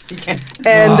works. He can't.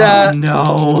 And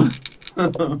No.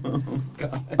 and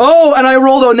I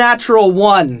rolled a natural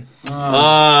 1.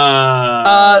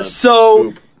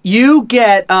 So you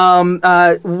get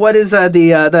what is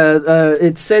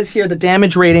it says here the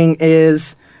damage rating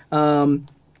is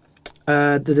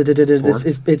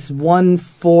it's 1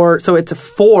 4, so it's a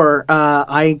 4.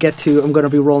 I'm going to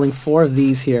be rolling 4 of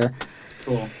these here.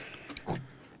 Cool.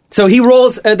 So he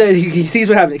rolls, he sees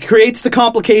what happens. He creates the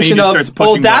complication And he just of, starts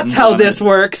pushing that's buttons how on this it.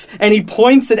 works, and he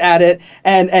points it at it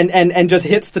and just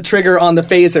hits the trigger on the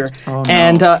phaser,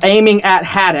 and aiming at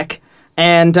Haddock.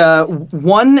 And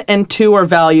 1 and 2 are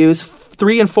values,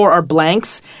 3 and 4 are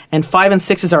blanks, and 5 and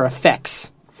 6s are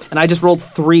effects. And I just rolled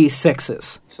 3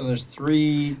 6s. So there's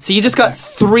 3. So you just got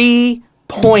 3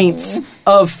 points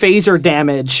of phaser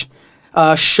damage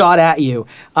shot at you.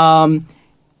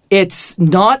 It's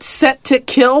not set to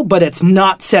kill, but it's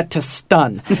not set to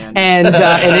stun, and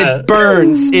it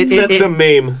burns. Set to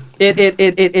maim. It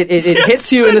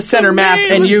hits you in the center mass,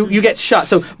 and you get shot.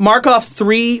 So mark off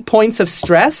 3 points of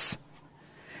stress,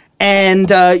 and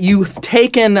you've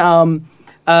taken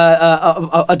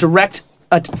a direct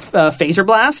phaser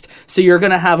blast, so you're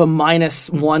going to have a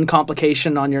 -1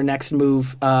 complication on your next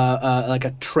move, like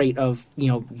a trait of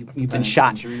you've been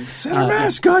shot. Center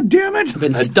mass, God damn it!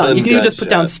 Been I stunned. done You can got just put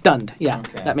down shot. stunned. Yeah,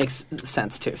 Okay. that makes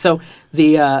sense too. So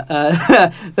the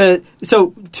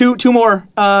so two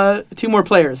more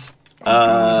players.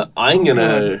 I'm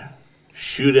gonna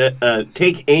shoot it.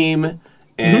 Take aim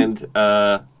and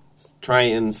try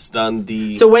and stun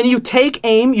the. So when you take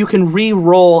aim, you can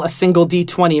re-roll a single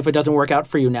d20 if it doesn't work out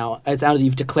for you now. It's out of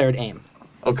you've declared aim.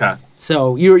 Okay.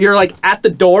 So you're like at the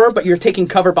door, but you're taking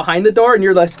cover behind the door, and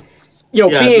you're like,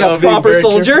 being no, a proper very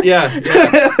soldier, Yeah.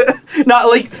 not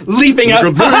like leaping up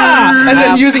and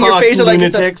then using your Half-cocked phaser like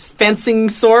it's a lunatics. fencing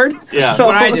sword. Yeah. So-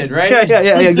 What I did, right?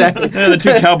 Yeah, exactly. Yeah, the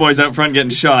two cowboys out front getting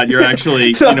shot. You're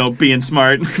actually, being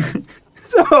smart.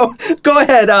 So go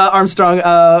ahead, Armstrong.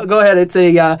 Go ahead. It's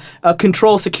a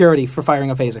control security for firing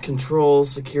a phaser. Control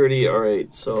security. All right.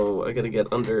 So I gotta get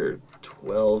under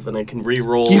 12, and I can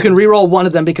re-roll. You can re-roll one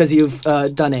of them because you've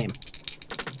done aim.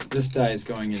 This die is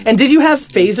going in. And did you have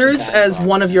phasers Bad as box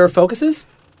one of there. your focuses?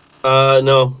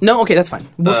 No. No. Okay, that's fine.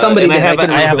 Well, somebody and did. I have,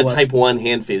 couldn't I have remember a who it was. Type 1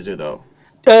 hand phaser though.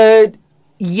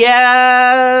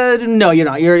 Yeah. No, you're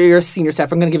not. You're a senior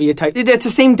staff. I'm going to give you a type. It's the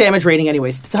same damage rating,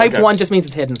 anyways. Type Okay. 1 just means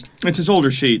it's hidden. It's his older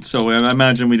sheet, so I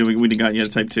imagine we'd got you a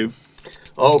type 2.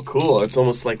 Oh, cool. It's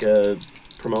almost like a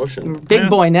promotion. Big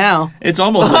boy now. It's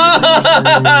almost like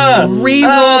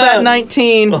Re-roll that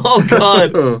 19. Oh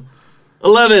God.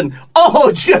 11.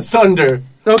 Oh, just under.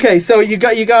 Okay, so you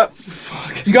got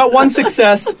one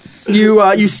success.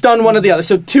 You stun one of the others.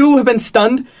 So 2 have been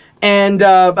stunned, and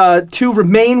 2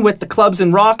 remain with the clubs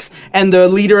and rocks. And the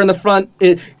leader in the front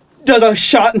does a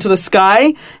shot into the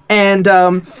sky, and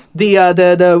we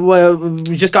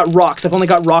just got rocks. I've only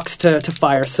got rocks to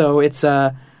fire, so it's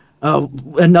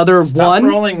another Stop one.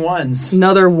 rolling ones.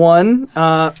 Another one,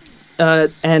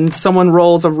 and someone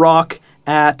rolls a rock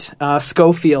at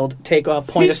Schofield. Take a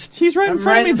point. he's right in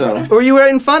front of me, though. Were you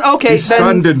right in front? Okay, He's then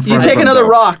stunned in you front take of him, another though.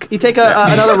 rock. You take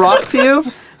another rock to you,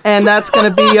 and that's going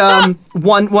to be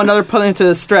one other point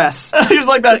to stress. He was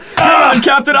like that. Hang on,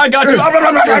 Captain, I got you.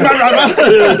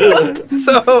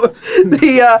 So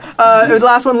the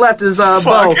last one left is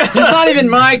Bo. He's not even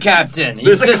my captain. He's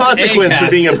There's a just consequence for captain.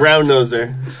 being a brown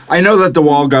noser. I know that the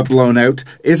wall got blown out.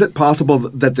 Is it possible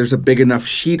that there's a big enough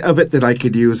sheet of it that I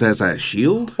could use as a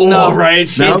shield? No, right.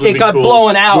 It got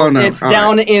blown out. Blown out, It's all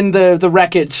down right. in the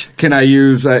wreckage. Can I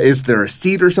use? Is there a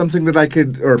seat or something that I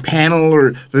could, or a panel,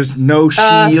 or there's no shield?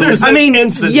 I mean,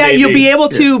 Instant, yeah, you'll maybe. be able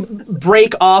to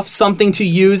break off something to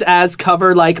use as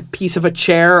cover, like a piece of a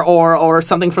chair or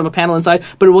something from a panel inside,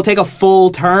 but it will take a full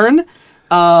turn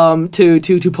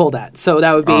to pull that. So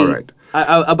that would be. All right.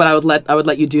 But I would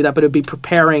let you do that, but it would be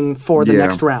preparing for the Yeah.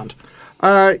 next round.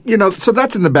 So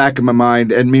that's in the back of my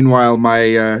mind, and meanwhile,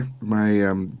 my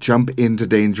jump into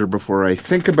danger before I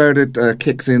think about it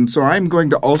kicks in. So I'm going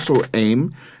to also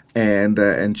aim and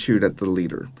shoot at the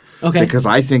leader. Okay. Because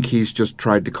I think he's just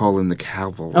tried to call in the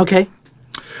cavalry. Okay.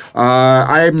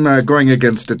 I'm going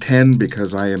against a 10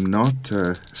 because I am not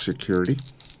security.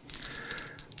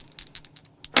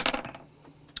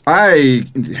 I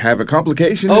have a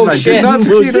complication, Oh, and I shit. did not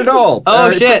succeed at all.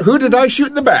 Oh, shit. Who did I shoot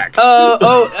in the back?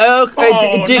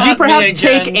 Did you not perhaps me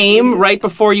take again. aim right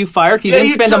before you fired? You didn't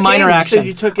you spend a took minor aim. You action. said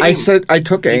you took aim. I said I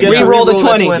took aim. get to Re-roll the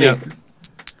re-roll 20. Yeah.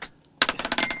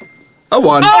 A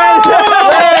 1. And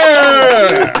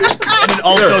it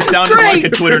also sounded like a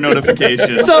Twitter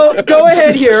notification. So go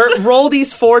ahead here. Roll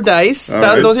these 4 dice.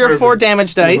 right. Those are your 4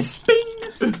 damage dice.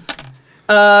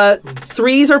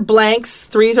 3s are blanks.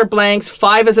 3s are blanks.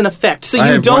 5 is an effect. So I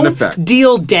you have one don't effect.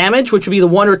 deal damage, which would be the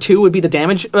 1 or 2 would be the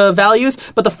damage values,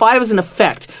 but the 5 is an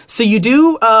effect. So you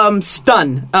do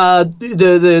stun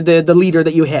the leader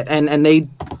that you hit, and they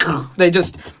drop the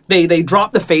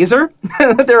phaser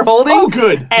that they're holding. Oh,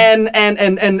 good.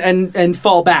 And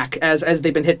fall back as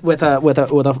they've been hit with a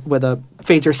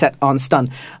phaser set on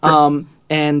stun.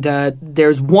 And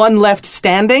there's one left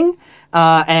standing.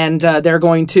 And they're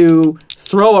going to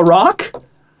throw a rock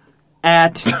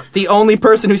at the only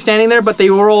person who's standing there, but they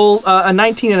roll a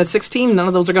 19 and a 16. None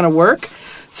of those are going to work.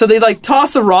 So they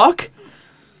toss a rock,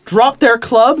 drop their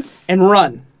club, and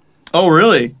run. Oh,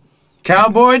 really?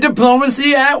 Cowboy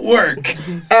diplomacy at work.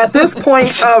 At this point,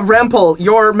 Rempel,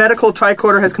 your medical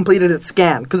tricorder has completed its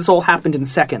scan, because this all happened in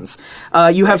seconds.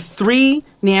 You have 3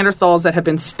 Neanderthals that have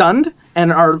been stunned and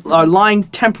are lying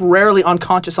temporarily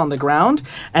unconscious on the ground.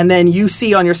 And then you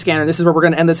see on your scanner, this is where we're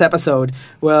going to end this episode,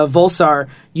 Volsar,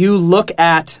 you look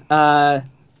at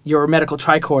your medical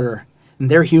tricorder,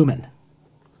 and they're human.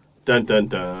 Dun dun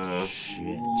dun.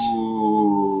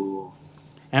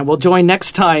 And we'll join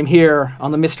next time here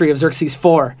on the Mystery of Xerxes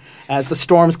 4 as the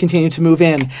storms continue to move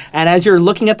in. And as you're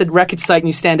looking at the wreckage site and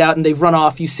you stand out and they've run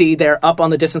off, you see they're up on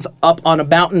the distance, up on a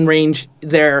mountain range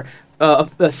there,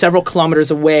 several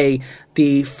kilometers away,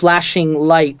 the flashing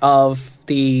light of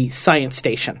the science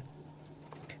station.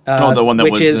 The one that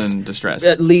which was is in distress.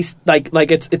 At least like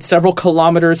it's several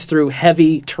kilometers through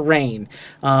heavy terrain.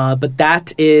 But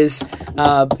that is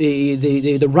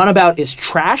the runabout is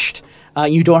trashed.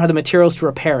 You don't have the materials to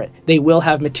repair it. They will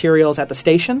have materials at the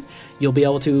station. You'll be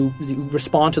able to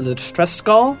respond to the distress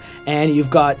skull, and you've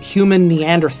got human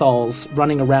Neanderthals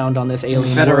running around on this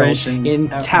alien Federation world in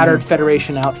tattered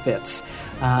Federation outfits.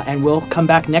 And we'll come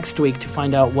back next week to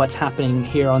find out what's happening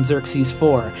here on Xerxes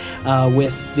 4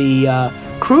 with the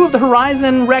crew of the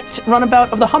Horizon wrecked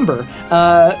runabout of the Humber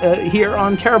here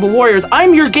on Terrible Warriors.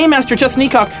 I'm your Game Master, Justin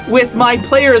Eacock, with my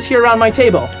players here around my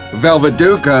table. Velvet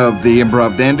Duke of the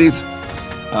Improv Dandies.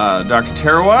 Dr.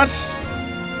 Tarawat.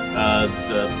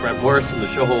 Brett Morris from the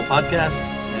Showhole Podcast.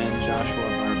 And Joshua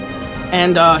Barbo.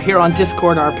 And here on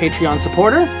Discord, our Patreon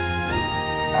supporter.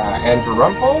 Andrew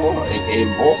Rumpel, a.k.a.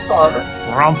 Bolsar.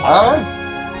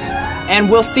 And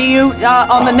we'll see you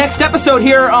on the next episode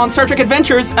here on Star Trek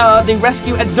Adventures, The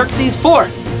Rescue at Xerxes 4.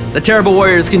 The Terrible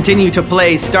Warriors continue to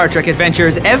play Star Trek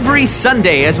Adventures every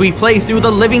Sunday as we play through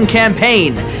the Living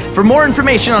Campaign. For more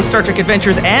information on Star Trek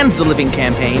Adventures and the Living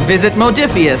Campaign, visit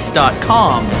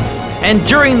Modifius.com. And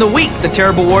during the week, the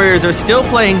Terrible Warriors are still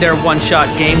playing their one-shot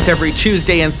games every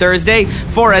Tuesday and Thursday.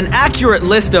 For an accurate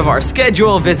list of our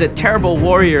schedule, visit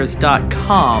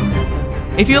TerribleWarriors.com.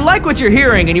 If you like what you're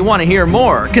hearing and you want to hear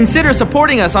more, consider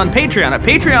supporting us on Patreon at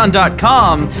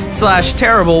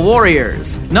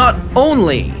patreon.com/terriblewarriors. Not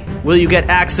only will you get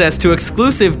access to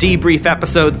exclusive debrief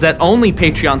episodes that only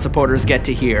Patreon supporters get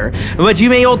to hear, but you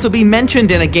may also be mentioned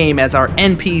in a game as our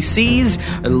NPCs,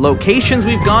 locations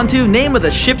we've gone to, name of the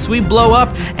ships we blow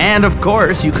up, and of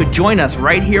course, you could join us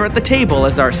right here at the table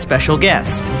as our special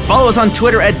guest. Follow us on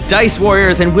Twitter at Dice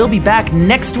Warriors, and we'll be back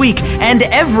next week and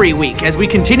every week as we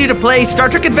continue to play Star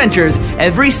Trek Adventures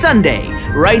every Sunday,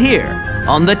 right here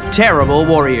on the Terrible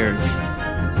Warriors.